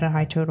that had a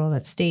high total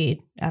that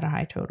stayed at a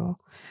high total.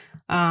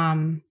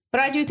 But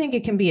I do think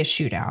it can be a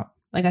shootout.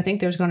 Like, I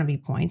think there's going to be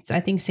points. I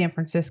think San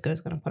Francisco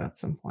is going to put up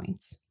some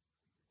points.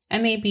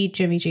 And maybe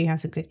Jimmy G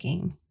has a good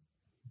game.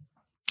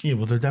 Yeah,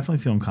 well, they're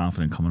definitely feeling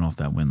confident coming off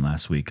that win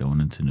last week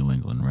going into New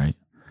England, right?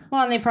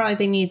 Well, and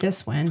they need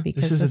this win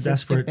because this is a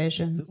desperate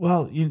division.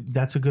 Well,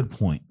 that's a good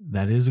point.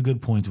 That is a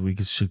good point. We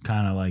should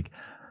kind of like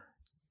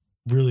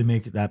really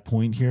make that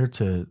point here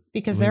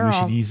because we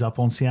should ease up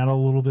on Seattle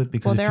a little bit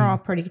because they're all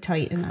pretty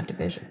tight in that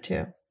division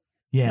too.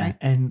 Yeah, right?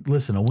 And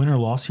listen, a win or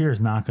loss here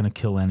is not going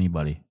to kill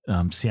anybody.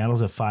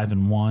 Seattle's at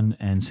 5-1,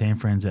 and San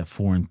Fran's at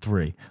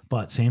 4-3.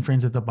 But San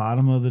Fran's at the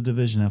bottom of the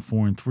division at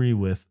 4-3,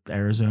 with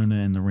Arizona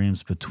and the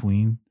Rams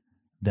between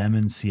them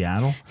and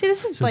Seattle. See,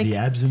 this is so like the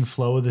ebbs and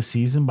flow of the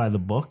season by the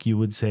book. You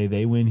would say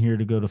they win here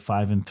to go to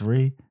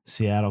 5-3.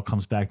 Seattle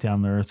comes back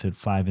down to earth at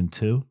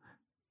 5-2,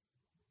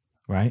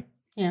 right?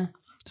 Yeah.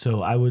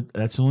 So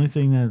that's the only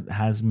thing that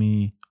has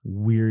me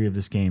weary of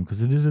this game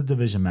because it is a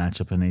division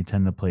matchup and they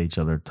tend to play each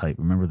other tight.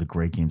 Remember the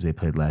great games they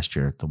played last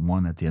year. The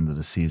one at the end of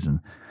the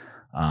season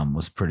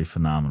was pretty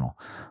phenomenal.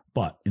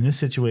 But in this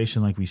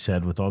situation, like we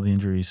said, with all the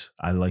injuries,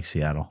 I like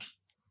Seattle.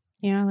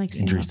 Yeah, I like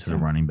Seattle. Injuries to the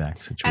running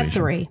back situation. At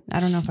 3. I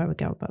don't know if I would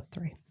go above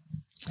 3.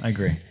 I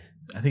agree.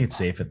 I think it's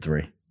safe at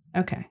 3.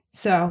 Okay.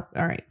 So,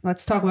 all right.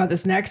 Let's talk about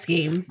this next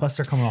game. Plus,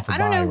 they're coming off a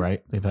bye,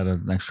 right? They've had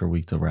an extra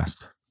week to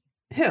rest.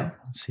 Who?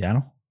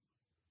 Seattle?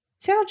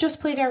 Seattle just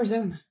played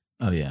Arizona.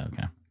 Oh, yeah.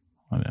 Okay.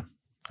 Oh, yeah.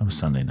 That was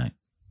Sunday night.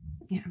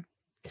 Yeah.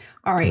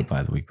 All right.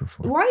 By the week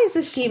before. Why is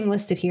this game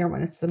listed here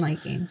when it's the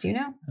night game? Do you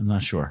know? I'm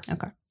not sure.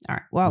 Okay. All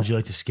right. Well, would you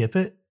like to skip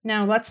it?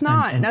 No, let's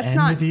not. And let's end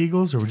not with the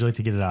Eagles, or would you like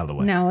to get it out of the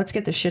way? No, let's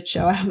get the shit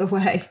show out of the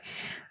way.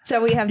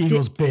 So we have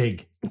Eagles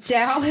big.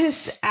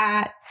 Dallas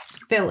at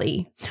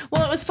Philly.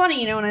 Well, it was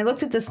funny, when I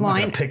looked at this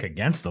line. I'm not gonna pick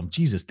against them.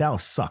 Jesus,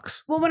 Dallas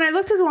sucks. Well, when I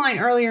looked at the line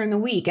earlier in the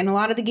week, and a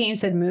lot of the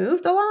games had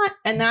moved a lot,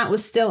 and that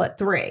was still at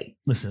 3.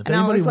 Listen, if and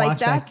I was like,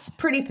 watched that's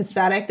pretty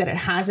pathetic that it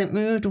hasn't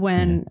moved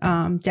when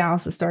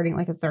Dallas is starting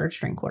like a third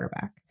string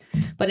quarterback.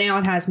 But now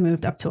it has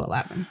moved up to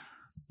 11.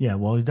 Yeah,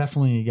 well, you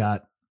definitely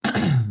got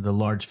the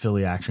large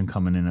Philly action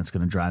coming in that's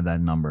going to drive that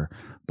number.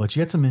 But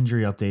you get some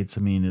injury updates.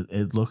 I mean,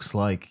 it looks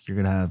like you're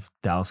going to have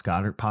Dallas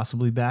Goedert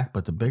possibly back.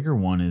 But the bigger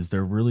one is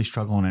they're really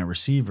struggling at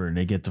receiver, and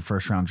they get the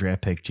first-round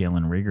draft pick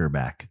Jalen Reagor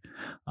back.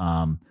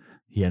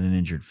 He had an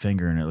injured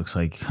finger, and it looks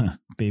like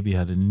baby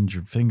had an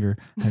injured finger,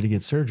 had to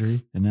get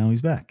surgery, and now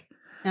he's back.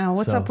 Now,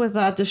 what's up with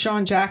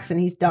Deshaun Jackson?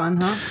 He's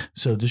done, huh?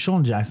 So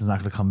Deshaun Jackson's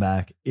not going to come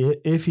back.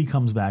 If he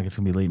comes back, it's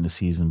going to be late in the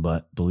season.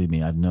 But believe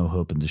me, I have no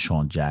hope in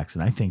Deshaun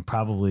Jackson. I think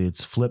probably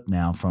it's flipped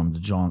now from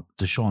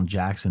Deshaun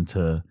Jackson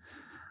to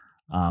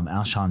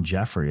Alshon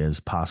Jeffrey as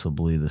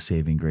possibly the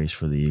saving grace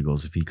for the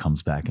Eagles if he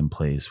comes back and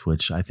plays,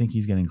 which I think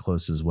he's getting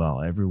close as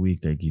well. Every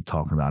week they keep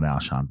talking about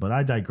Alshon. But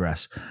I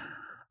digress.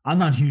 I'm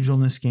not huge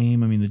on this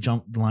game. I mean,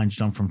 the lines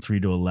jumped from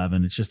 3 to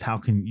 11. It's just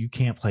you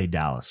can't play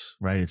Dallas,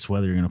 right? It's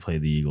whether you're going to play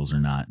the Eagles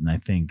or not. And I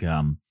think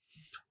in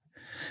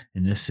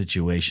this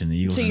situation, the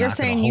Eagles are not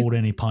going to hold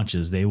any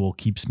punches. They will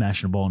keep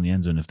smashing the ball in the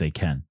end zone if they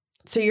can.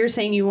 So you're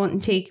saying you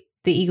wouldn't take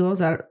the Eagles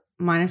at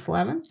minus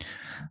 11?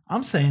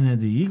 I'm saying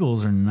that the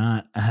Eagles have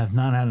not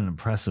had an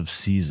impressive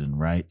season,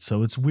 right?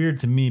 So it's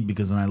weird to me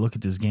because when I look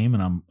at this game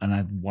and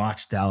I've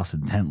watched Dallas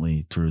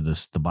intently through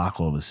this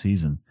debacle of a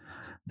season.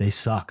 They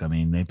suck. I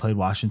mean, they played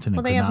Washington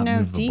and could not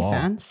move the ball. Well, they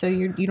have no defense, so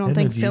you don't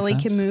think Philly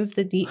can move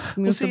the the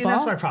ball?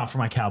 That's my problem for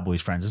my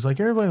Cowboys friends. It's like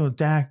everybody will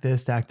Dak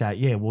this, Dak that.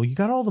 Yeah, well, you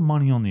got all the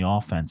money on the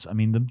offense. I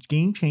mean, the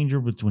game changer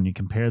when you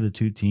compare the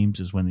two teams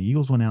is when the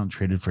Eagles went out and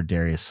traded for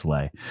Darius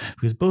Slay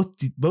because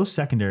both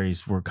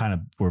secondaries were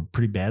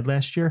pretty bad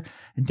last year,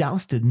 and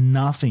Dallas did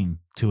nothing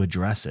to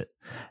address it.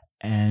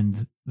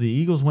 And the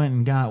Eagles went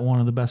and got one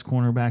of the best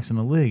cornerbacks in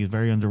the league. It's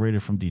very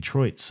underrated from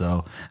Detroit.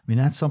 So, I mean,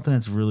 that's something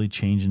that's really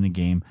changing the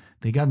game.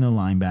 They got no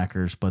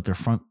linebackers, but their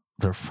front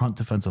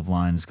defensive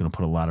line is going to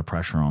put a lot of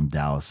pressure on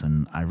Dallas.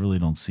 And I really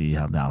don't see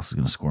how Dallas is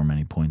going to score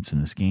many points in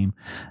this game.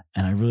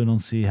 And I really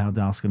don't see how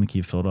Dallas is going to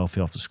keep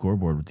Philadelphia off the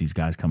scoreboard with these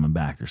guys coming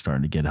back. They're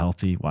starting to get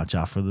healthy. Watch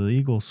out for the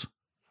Eagles.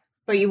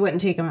 But you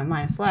wouldn't take them at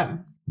minus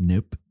 11?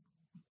 Nope.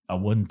 I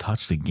wouldn't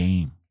touch the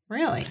game.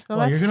 Really?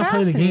 Well, you're going to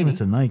play the game.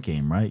 It's a night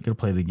game, right? You're going to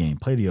play the game.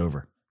 Play the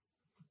over.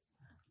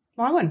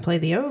 Well, I wouldn't play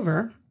the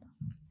over.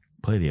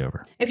 Play the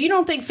over. If you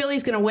don't think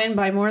Philly's going to win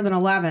by more than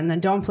 11, then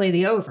don't play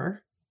the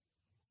over.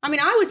 I mean,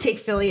 I would take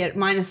Philly at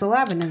minus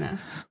 11 in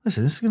this.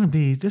 Listen, this is going to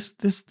be this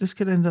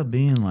could end up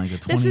being like a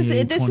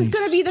 28, this is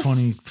going to be the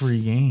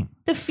 23 game.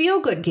 The feel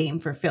good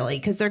game for Philly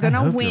because they're going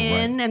to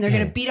win and they're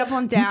going to beat up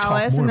on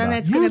Dallas and then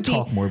it's going to be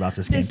talk more about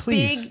this game,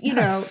 please. Big,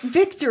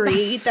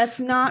 victory. That's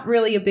not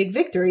really a big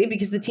victory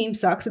because the team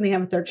sucks and they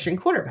have a third string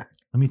quarterback.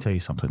 Let me tell you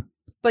something.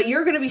 But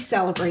you're going to be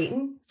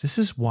celebrating. This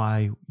is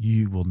why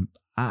you will.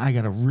 I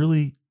got to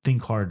really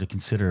think hard to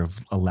consider of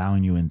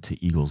allowing you into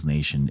Eagles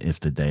Nation if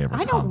the day ever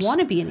comes. I don't want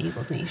to be in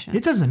Eagles Nation.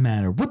 It doesn't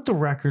matter what the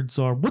records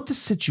are, what the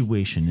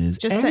situation is.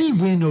 Just Any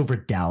win over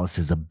Dallas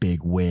is a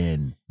big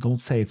win.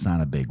 Don't say it's not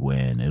a big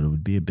win. It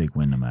would be a big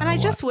win no matter what. And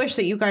I just wish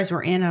that you guys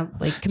were in a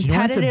competitive you know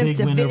what's a big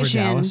win over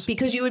division Dallas?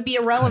 because you would be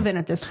irrelevant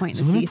at this point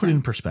in the Let me put it season.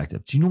 in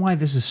perspective. Do you know why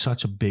this is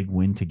such a big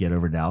win to get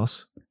over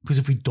Dallas? Because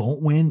if we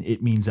don't win,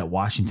 it means that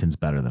Washington's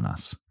better than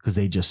us because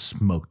they just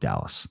smoked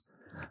Dallas.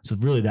 So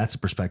really, that's the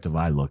perspective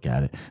I look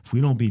at it. If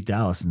we don't beat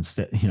Dallas,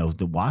 instead,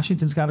 the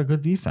Washington's got a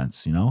good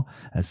defense.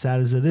 As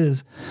sad as it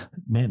is,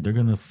 man, they're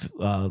gonna.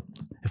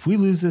 If we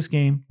lose this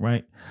game,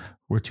 right,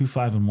 we're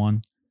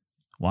 2-5-1.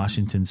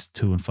 Washington's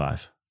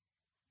 2-5.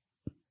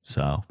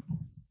 So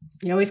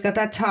You always got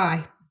that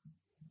tie.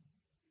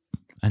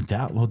 and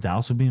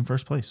Dallas would be in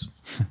first place.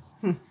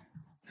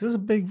 This is a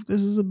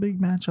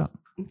big matchup.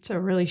 It's a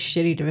really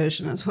shitty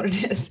division, is what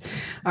it is.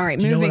 All right,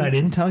 Do you know moving. what I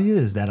didn't tell you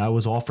is that I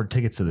was offered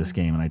tickets to this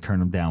game and I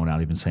turned them down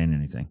without even saying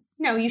anything.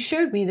 No, you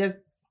showed me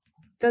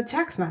the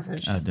text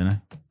message. Didn't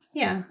I?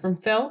 Yeah, from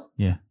Phil.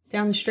 Yeah.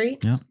 Down the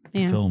street. Yeah.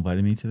 Yeah. Phil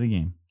invited me to the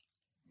game.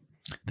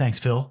 Thanks,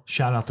 Phil.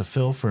 Shout out to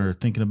Phil for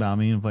thinking about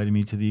me, inviting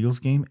me to the Eagles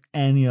game.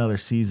 Any other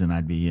season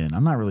I'd be in.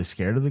 I'm not really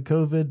scared of the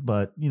COVID,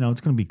 but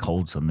it's going to be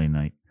cold Sunday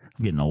night.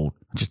 I'm getting old.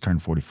 I just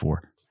turned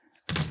 44.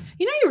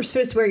 You were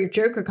supposed to wear your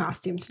Joker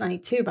costume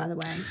tonight too, by the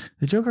way.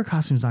 The Joker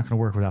costume's not going to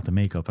work without the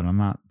makeup, and I'm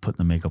not putting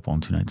the makeup on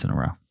 2 nights in a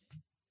row.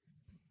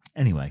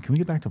 Anyway, can we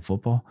get back to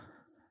football?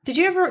 Did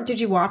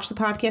you watch the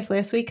podcast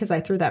last week? Because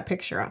I threw that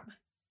picture up.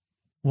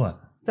 What?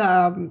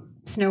 The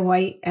Snow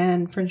White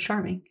and Prince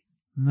Charming.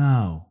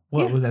 No.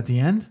 What was at the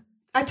end?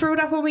 I threw it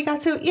up when we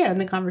got to it. Yeah, in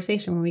the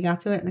conversation. When we got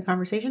to it in the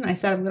conversation, I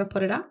said I'm going to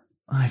put it up.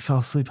 I fell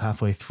asleep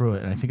halfway through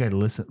it, and I think I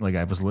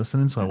was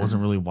listening, so I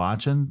wasn't really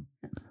watching.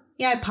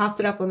 Yeah, I popped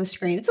it up on the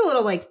screen. It's a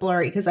little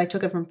blurry because I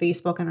took it from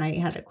Facebook and I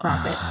had to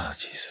crop it. Oh,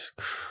 Jesus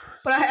Christ.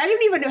 But I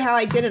didn't even know how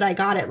I did it. I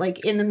got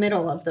it in the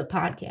middle of the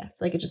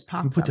podcast. It just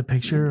popped up. You put the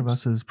picture of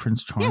us as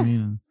Prince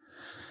Charming.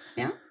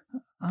 Yeah.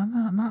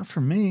 Not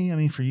for me. I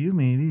mean, for you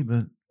maybe,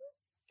 but.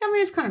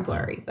 It's kind of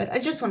blurry, but I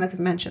just wanted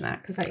to mention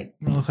that because You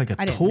look like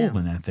a tool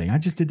in that thing. I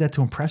just did that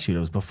to impress you. It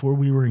was before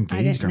we were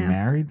engaged or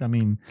married. I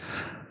mean,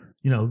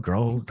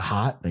 girl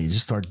hot, you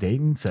just start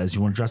dating, says, you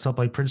want to dress up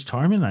like Prince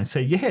Charming? I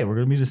say, yeah, we're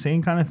going to be the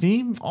same kind of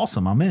theme.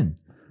 Awesome, I'm in.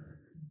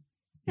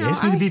 You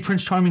ask me to be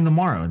Prince Charming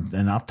tomorrow,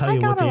 and I'll tell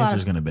you what the answer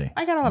is going to be.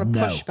 I got a lot of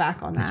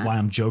pushback on that. That's why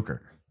I'm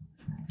Joker.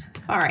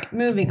 All right,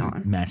 moving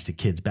on. Match the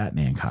kids'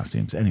 Batman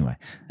costumes. Anyway.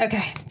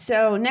 Okay,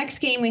 so next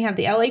game we have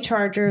the LA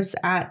Chargers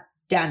at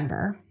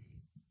Denver.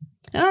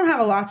 I don't have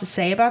a lot to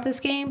say about this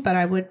game, but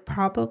I would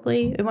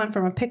probably, it went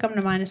from a pick 'em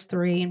to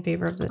 -3 in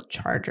favor of the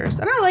Chargers.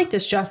 And I like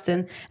this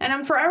Justin, and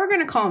I'm forever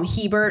going to call him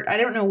Hebert. I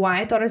don't know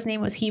why I thought his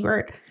name was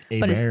Hebert,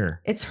 but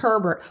it's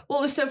Herbert. Well,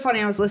 it was so funny.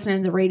 I was listening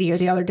to the radio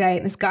the other day,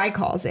 and this guy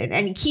calls in,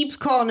 and he keeps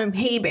calling him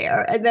Hey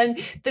Bear. And then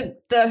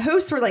the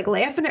hosts were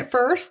laughing at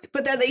first,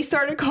 but then they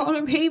started calling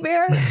him Hey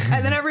Bear,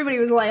 and then everybody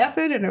was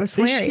laughing, and it was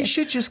hilarious. He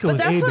should just go with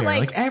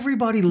Bear.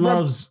 Everybody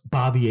loves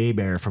Bobby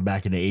Hebert from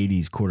back in the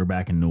 80s,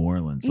 quarterback in New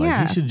Orleans.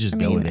 He should just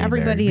go with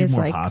everybody Hebert. is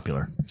more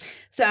popular.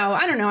 So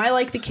I don't know. I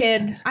like the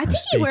kid. I think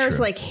he wears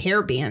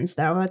hairbands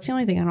though. That's the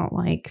only thing I don't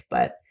like.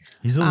 But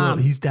he's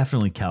he's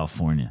definitely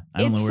California.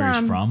 I don't know where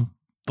he's from,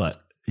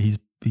 but he's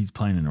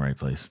playing in the right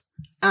place.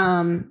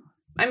 Going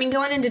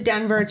into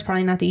Denver, it's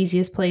probably not the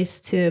easiest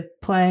place to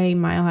play,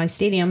 Mile High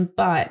Stadium,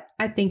 but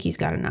I think he's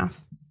got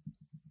enough.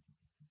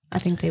 I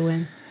think they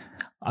win.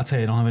 I'll tell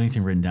you, I don't have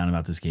anything written down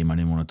about this game. I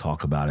didn't want to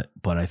talk about it,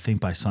 but I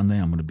think by Sunday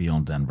I'm going to be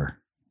on Denver.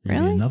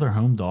 Really? Another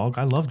home dog.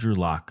 I love Drew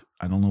Lock.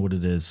 I don't know what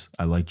it is.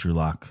 I like Drew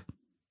Lock.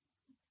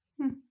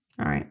 All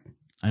right.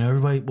 I know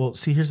everybody. Well,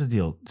 see, here's the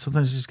deal.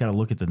 Sometimes you just got to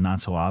look at the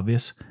not so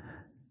obvious.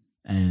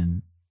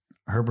 And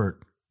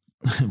Herbert,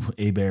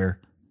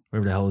 Hebert,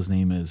 whatever the hell his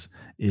name is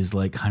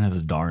kind of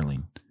the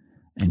darling.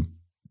 And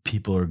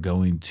people are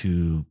going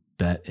to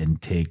bet and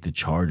take the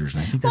Chargers.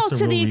 And I think that's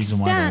the real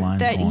reason why the line's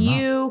that going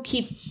you up.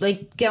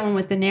 keep going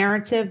with the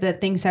narrative that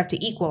things have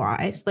to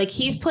equalize.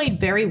 He's played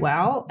very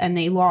well and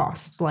they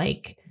lost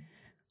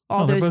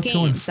all those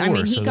games.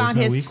 2-4, he got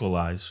his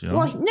equalize.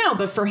 Well, no,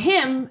 but for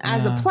him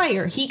as a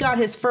player, he got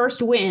his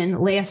first win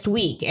last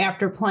week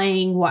after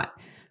playing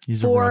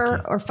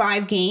 4 or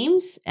 5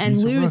 games and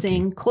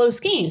losing close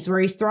games where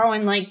he's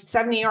throwing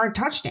 70-yard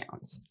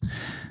touchdowns.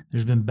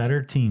 There's been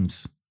better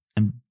teams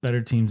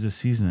this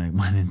season that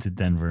went into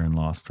Denver and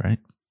lost, right?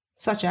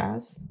 Such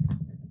as?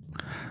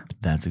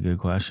 That's a good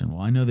question.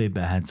 Well, I know they've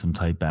had some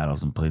tight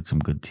battles and played some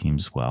good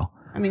teams well.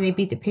 They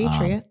beat the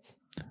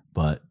Patriots.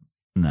 But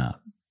no.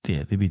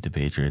 Yeah, they beat the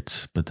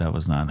Patriots, but that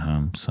was not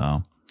home.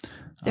 So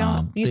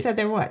you said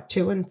they're what,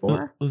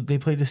 2-4? They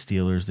played the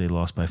Steelers. They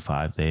lost by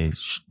 5. They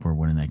were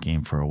winning that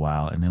game for a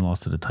while, and they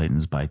lost to the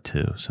Titans by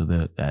 2. So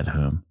they're at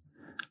home.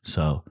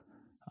 So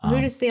who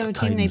does the other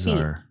team they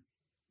beat?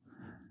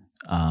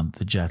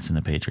 The Jets and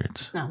the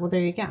Patriots. Oh, well,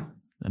 there you go.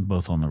 And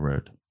both on the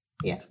road.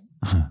 Yeah.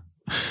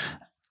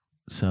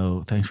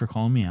 So thanks for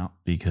calling me out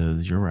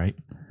because you're right.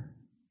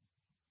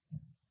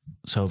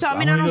 So I mean, I'm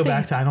I going don't to go think-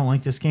 back to I don't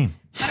like this game.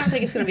 I don't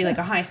think it's going to be like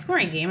a high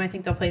scoring game. I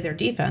think they'll play their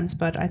defense,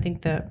 but I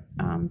think that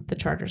the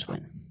Chargers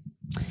win.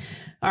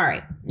 All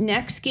right.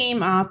 Next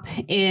game up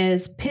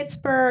is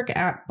Pittsburgh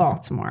at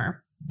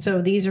Baltimore.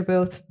 So these are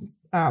both,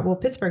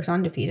 Pittsburgh's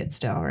undefeated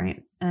still,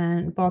 right?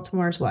 And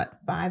Baltimore's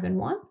what,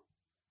 5-1?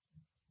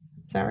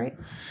 Is that right?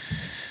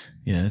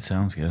 Yeah, it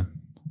sounds good.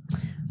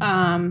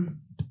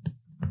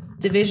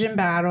 Division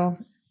battle.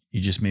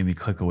 You just made me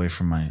click away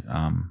from my.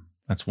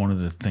 That's one of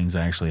the things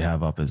I actually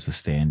have up is the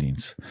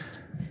standings.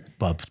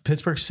 But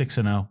Pittsburgh's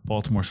 6-0,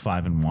 Baltimore's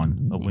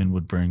 5-1. A win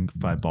would bring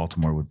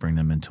Baltimore would bring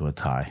them into a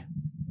tie.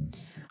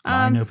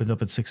 Line opened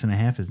up at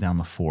 6.5, is down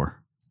to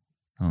 4.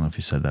 I don't know if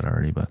you said that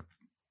already, but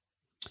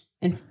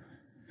you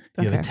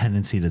have a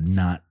tendency to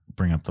not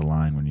bring up the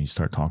line when you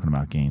start talking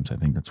about games. I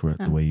think that's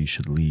the way you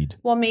should lead.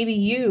 Well, maybe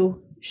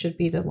you should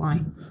be the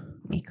line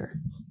maker,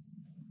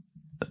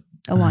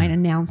 a line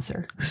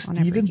announcer.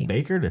 Stephen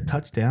Baker, the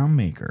touchdown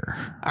maker.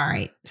 All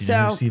right. Do you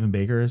know who Stephen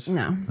Baker is?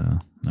 No.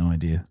 No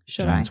idea.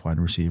 Should Giants wide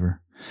receiver.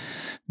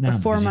 No,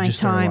 Before because my you just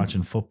started time.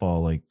 watching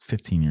football like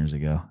 15 years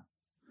ago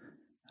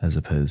as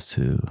opposed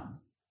to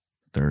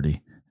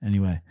 30.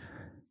 Anyway,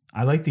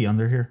 I like the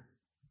under here.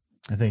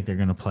 I think they're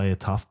going to play a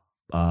tough,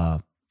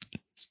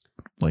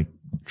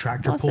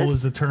 tractor pull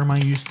is the term I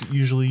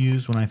usually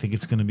use when I think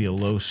it's going to be a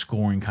low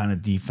scoring kind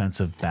of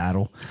defensive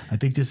battle. I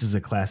think this is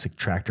a classic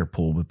tractor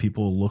pull, but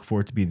people look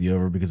for it to be the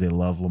over because they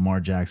love Lamar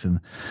Jackson.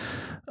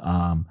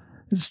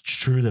 It's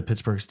true that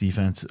Pittsburgh's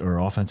defense or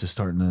offense is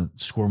starting to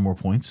score more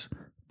points,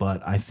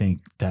 but I think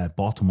that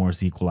Baltimore is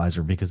the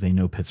equalizer because they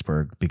know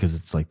Pittsburgh because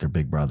it's like their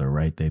big brother,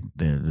 right? They're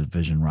the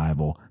division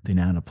rival. They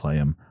know how to play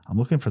them. I'm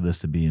looking for this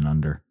to be an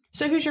under.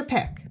 So who's your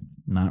pick?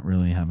 Not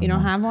really having. You don't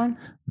one. have one?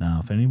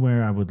 No. If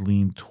anywhere, I would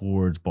lean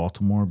towards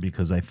Baltimore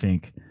because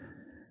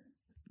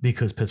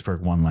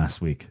Pittsburgh won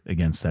last week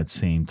against that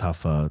same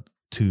tough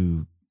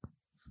two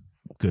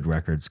good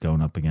records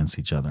going up against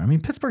each other. I mean,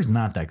 Pittsburgh's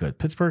not that good.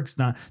 Pittsburgh's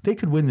not. They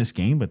could win this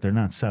game, but they're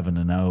not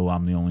 7-0.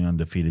 I'm the only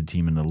undefeated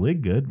team in the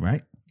league. Good,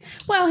 right?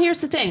 Well,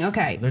 here's the thing.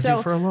 Okay, They're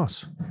due for a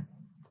loss.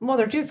 Well,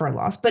 they're due for a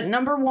loss. But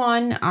number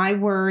one, I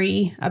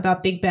worry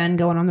about Big Ben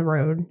going on the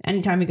road.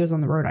 Anytime he goes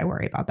on the road, I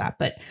worry about that.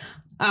 But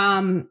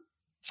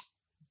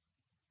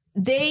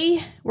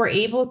they were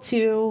able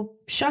to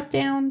shut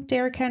down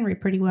Derrick Henry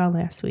pretty well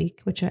last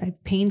week, which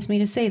pains me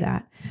to say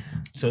that.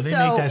 So they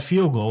make that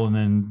field goal, and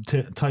then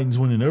Titans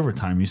win in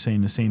overtime. You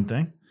saying the same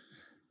thing?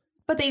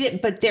 But they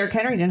didn't. But Derrick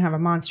Henry didn't have a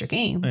monster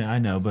game. Yeah, I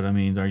know, but I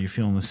mean, are you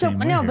feeling the same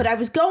way? No, here? but I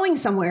was going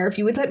somewhere. If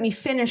you would let me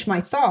finish my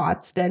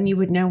thoughts, then you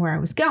would know where I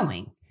was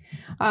going.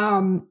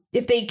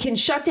 If they can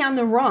shut down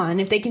the run,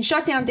 if they can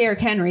shut down Derrick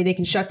Henry, they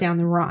can shut down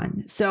the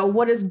run. So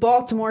what does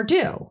Baltimore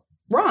do?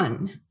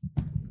 Run.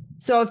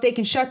 So if they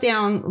can shut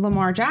down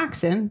Lamar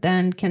Jackson,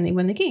 then can they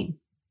win the game?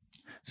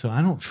 So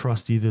I don't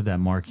trust either that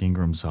Mark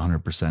Ingram's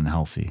 100%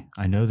 healthy.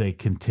 I know they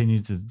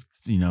continue to,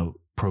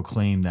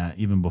 proclaim that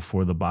even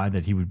before the bye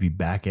that he would be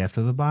back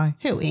after the bye.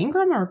 Who,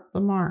 Ingram or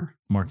Lamar?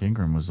 Mark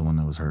Ingram was the one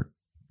that was hurt.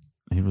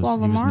 He was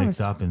Lamar nicked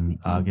was up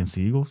against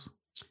the Eagles.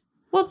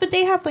 Well, but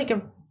they have like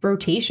a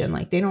rotation.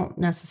 Like they don't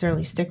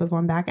necessarily stick with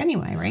one back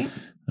anyway, right?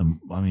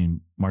 I mean,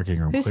 Mark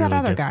Ingram Who's that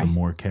clearly other gets guy? the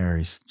more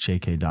carries.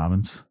 J.K.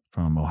 Dobbins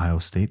from Ohio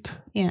State.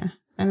 Yeah.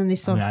 And then they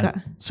still got...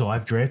 So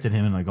I've drafted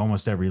him in like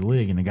almost every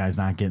league, and the guy's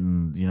not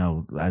getting,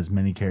 as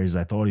many carries as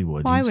I thought he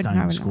would. Well, He's not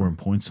even scoring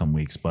points some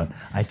weeks. But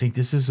I think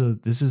this is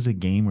a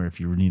game where if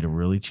you need a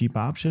really cheap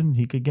option,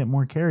 he could get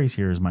more carries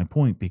here is my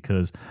point,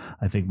 because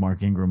I think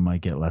Mark Ingram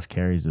might get less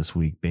carries this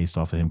week based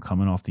off of him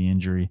coming off the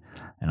injury.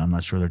 And I'm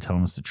not sure they're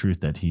telling us the truth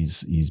that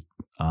he's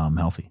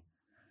healthy.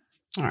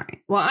 All right.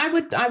 Well,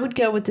 I would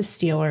go with the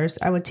Steelers.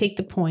 I would take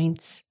the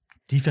points.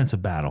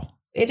 Defensive battle.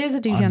 It is a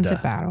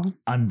defensive battle.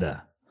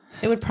 Under.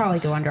 It would probably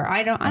go under.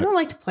 I don't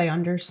like to play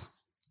unders.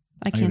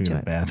 I can't do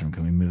it. Bathroom.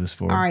 Can we move this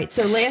forward? All right.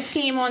 So last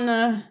game on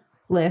the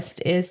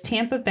list is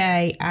Tampa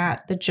Bay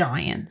at the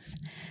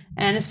Giants.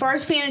 And as far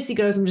as fantasy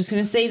goes, I'm just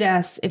going to say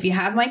this. If you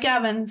have Mike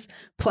Evans,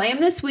 play him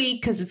this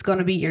week because it's going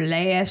to be your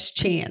last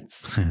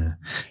chance.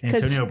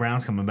 Antonio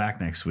Brown's coming back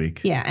next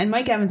week. Yeah. And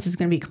Mike Evans is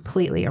going to be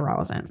completely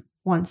irrelevant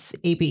once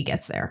AB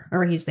gets there,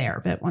 or he's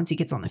there, but once he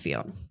gets on the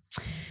field.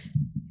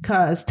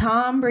 Because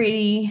Tom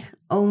Brady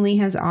only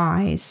has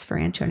eyes for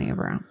Antonio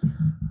Brown.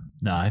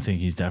 No, I think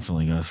he's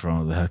definitely going to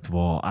throw the heck the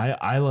ball.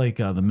 I like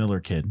the Miller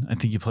kid. I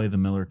think you play the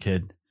Miller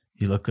kid.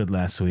 He looked good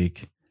last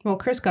week. Well,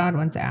 Chris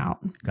Godwin's out.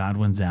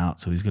 Godwin's out,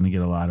 so he's going to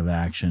get a lot of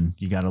action.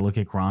 You got to look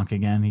at Gronk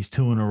again. He's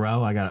 2 in a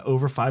row. I got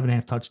over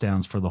 5.5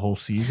 touchdowns for the whole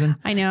season.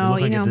 I know.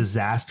 It looked like a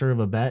disaster of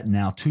a bet.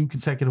 Now 2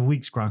 consecutive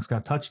weeks, Gronk's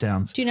got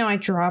touchdowns. Do you know I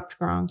dropped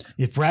Gronk?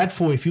 If Brad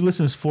Foy, if you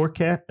listen to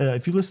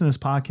this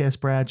podcast,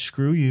 Brad,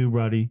 screw you,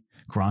 buddy.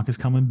 Gronk is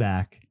coming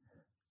back.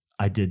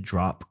 I did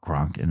drop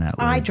Gronk in that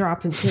league. I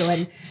dropped him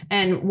too,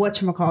 and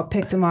whatchamacallit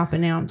picked him up,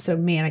 and now I'm so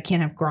mad I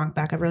can't have Gronk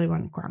back. I really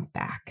want Gronk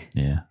back.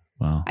 Yeah.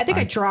 Well, I think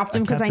I dropped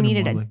him because I kept him in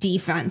needed one a league.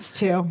 defense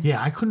too.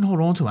 Yeah, I couldn't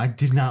hold on to him. I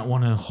did not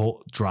want to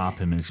drop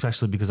him,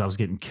 especially because I was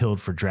getting killed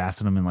for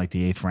drafting him in like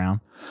the 8th round.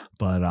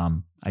 But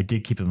I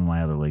did keep him in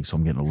my other league, so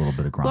I'm getting a little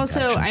bit of Gronk Well,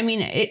 so action. I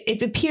mean,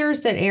 it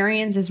appears that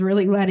Arians is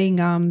really letting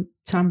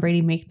Tom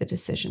Brady make the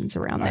decisions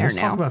around All right, there let's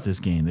now. talk about this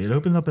game. It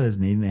opened up as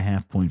an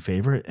 8.5 point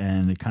favorite,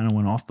 and it kind of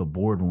went off the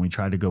board when we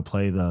tried to go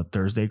play the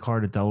Thursday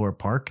card at Delaware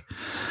Park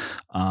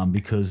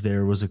because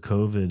there was a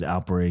COVID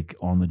outbreak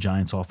on the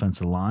Giants'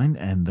 offensive line,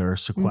 and they're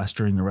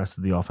sequestering the rest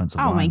of the offensive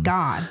line. Oh my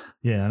God!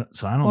 Yeah,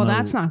 so I don't know. Well,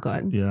 that's not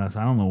good. Yeah, so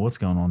I don't know what's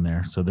going on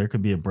there. So there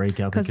could be a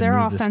breakout Because that can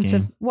their move this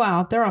offensive, game.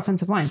 well, their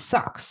offensive line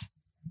sucks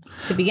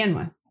to begin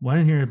with. Well, I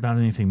didn't hear about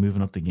anything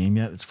moving up the game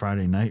yet. It's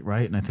Friday night,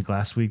 right? And I think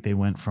last week they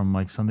went from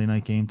like Sunday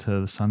night game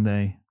to the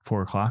Sunday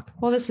 4:00.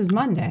 Well, this is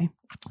Monday,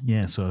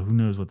 Yeah, so who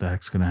knows what the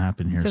heck's going to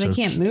happen here? so they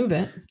can't move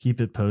it.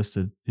 Keep it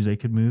posted. They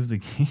could move the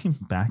game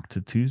back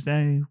to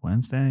Tuesday,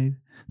 Wednesday.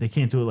 They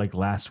can't do it like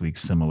last week,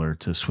 similar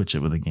to switch it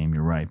with a game.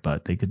 You're right,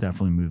 but they could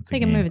definitely move the They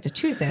game. can move it to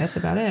Tuesday. That's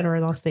about it, or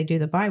else they do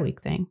the bye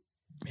week thing.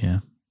 Yeah.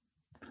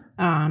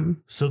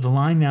 So the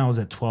line now is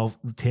at 12.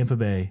 Tampa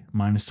Bay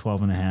minus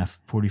 12.5.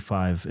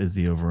 45 is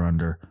the over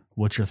under.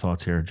 What's your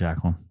thoughts here,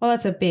 Jacqueline? Well,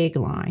 that's a big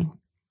line.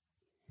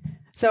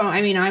 So,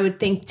 I mean, I would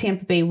think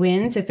Tampa Bay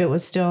wins. If it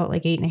was still at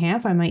like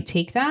 8.5, I might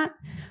take that.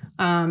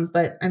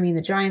 But I mean,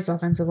 the Giants'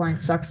 offensive line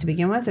sucks to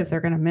begin with. If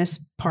they're going to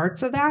miss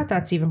parts of that,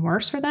 that's even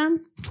worse for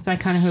them. So I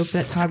kind of hope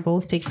that Todd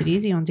Bowles takes it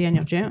easy on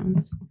Daniel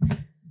Jones.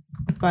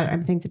 But I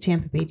think the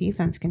Tampa Bay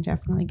defense can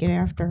definitely get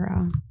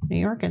after New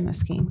York in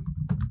this game.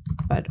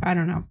 But I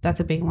don't know. That's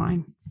a big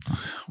line.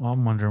 Well,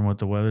 I'm wondering what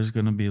the weather's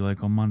going to be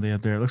like on Monday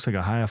up there. It looks like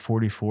a high of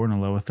 44 and a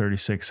low of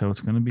 36, so it's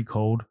going to be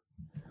cold.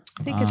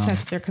 I think it's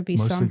that there could be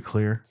Mostly some.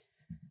 clear.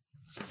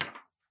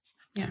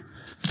 Yeah.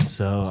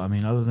 So, I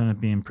mean, other than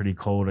it being pretty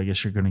cold, I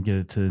guess you're going to get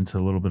it into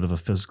a little bit of a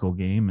physical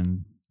game.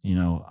 And, you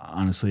know,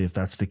 honestly, if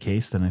that's the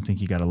case, then I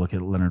think you got to look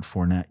at Leonard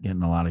Fournette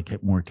getting a lot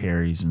of more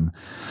carries and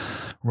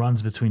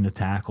runs between the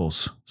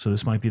tackles. So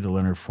this might be the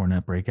Leonard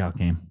Fournette breakout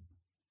game.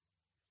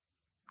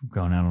 I'm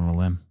going out on a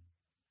limb.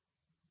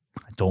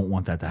 I don't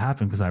want that to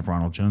happen because I have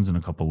Ronald Jones in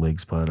a couple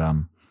leagues, but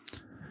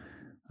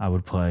I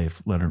would play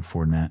Leonard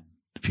Fournette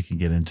if you can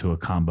get into a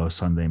combo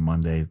Sunday,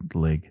 Monday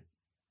league.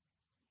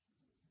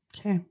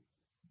 Okay.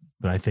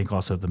 But I think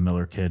also the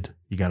Miller kid,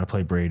 you got to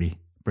play Brady.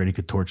 Brady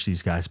could torch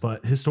these guys.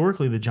 But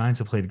historically, the Giants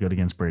have played good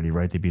against Brady,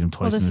 right? They beat him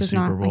twice Well, in this the is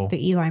Super not Bowl. like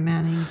the Eli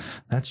Manning.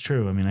 That's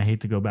true. I mean, I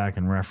hate to go back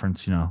and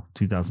reference,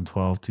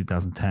 2012,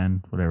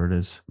 2010, whatever it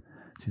is,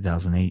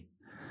 2008.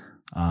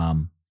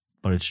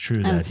 But it's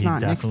true that it's he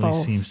not Nick definitely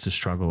Foles. seems to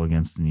struggle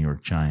against the New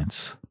York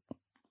Giants.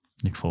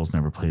 Nick Foles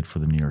never played for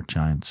the New York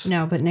Giants.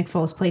 No, but Nick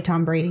Foles played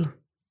Tom Brady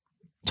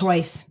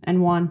twice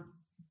and won.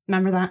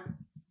 Remember that?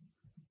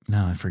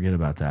 No, I forget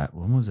about that.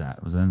 When was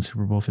that? Was that in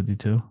Super Bowl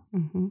 52?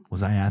 Mm-hmm.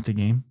 Was I at the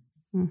game?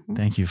 Mm-hmm.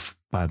 Thank you,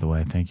 by the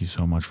way. Thank you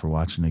so much for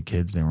watching the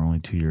kids. They were only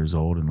 2 years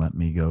old and let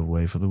me go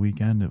away for the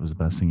weekend. It was the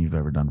best thing you've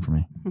ever done for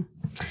me.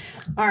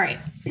 All right.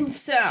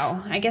 So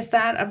I guess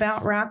that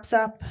about wraps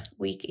up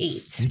week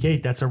 8. Week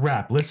 8, that's a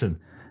wrap. Listen,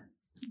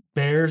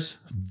 Bears,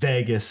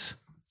 Vegas,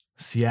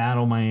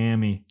 Seattle,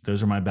 Miami.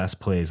 Those are my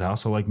best plays. I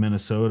also like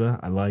Minnesota.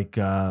 I like,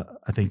 I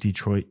think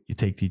Detroit. You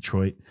take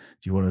Detroit.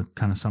 Do you want to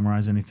kind of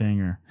summarize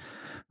anything, or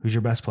who's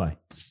your best play?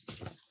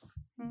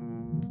 I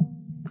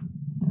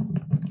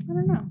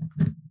don't know.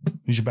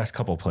 Who's your best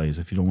couple plays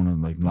if you don't want to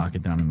like lock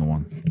it down into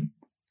one?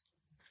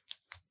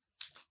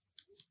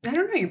 I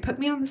don't know. You put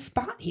me on the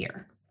spot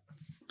here.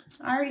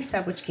 I already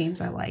said which games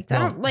I liked. I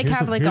Well, don't like here's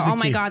have the- like here's the oh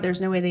my key. God, there's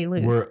no way they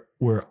lose.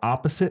 We're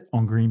opposite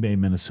on Green Bay,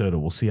 Minnesota.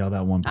 We'll see how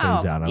that one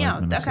plays out. I yeah.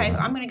 like Minnesota. Okay.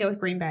 I'm gonna go with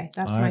Green Bay.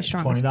 That's All my right,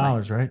 strongest play.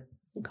 $20, right?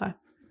 Okay.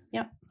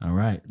 All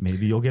right.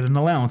 Maybe you'll get an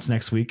allowance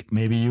next week.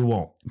 Maybe you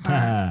won't. All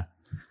right.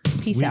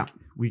 Peace out.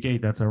 Week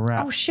 8, that's a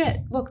wrap. Oh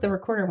shit! Look, the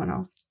recorder went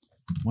off.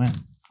 When?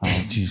 Oh,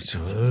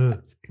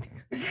 jeez.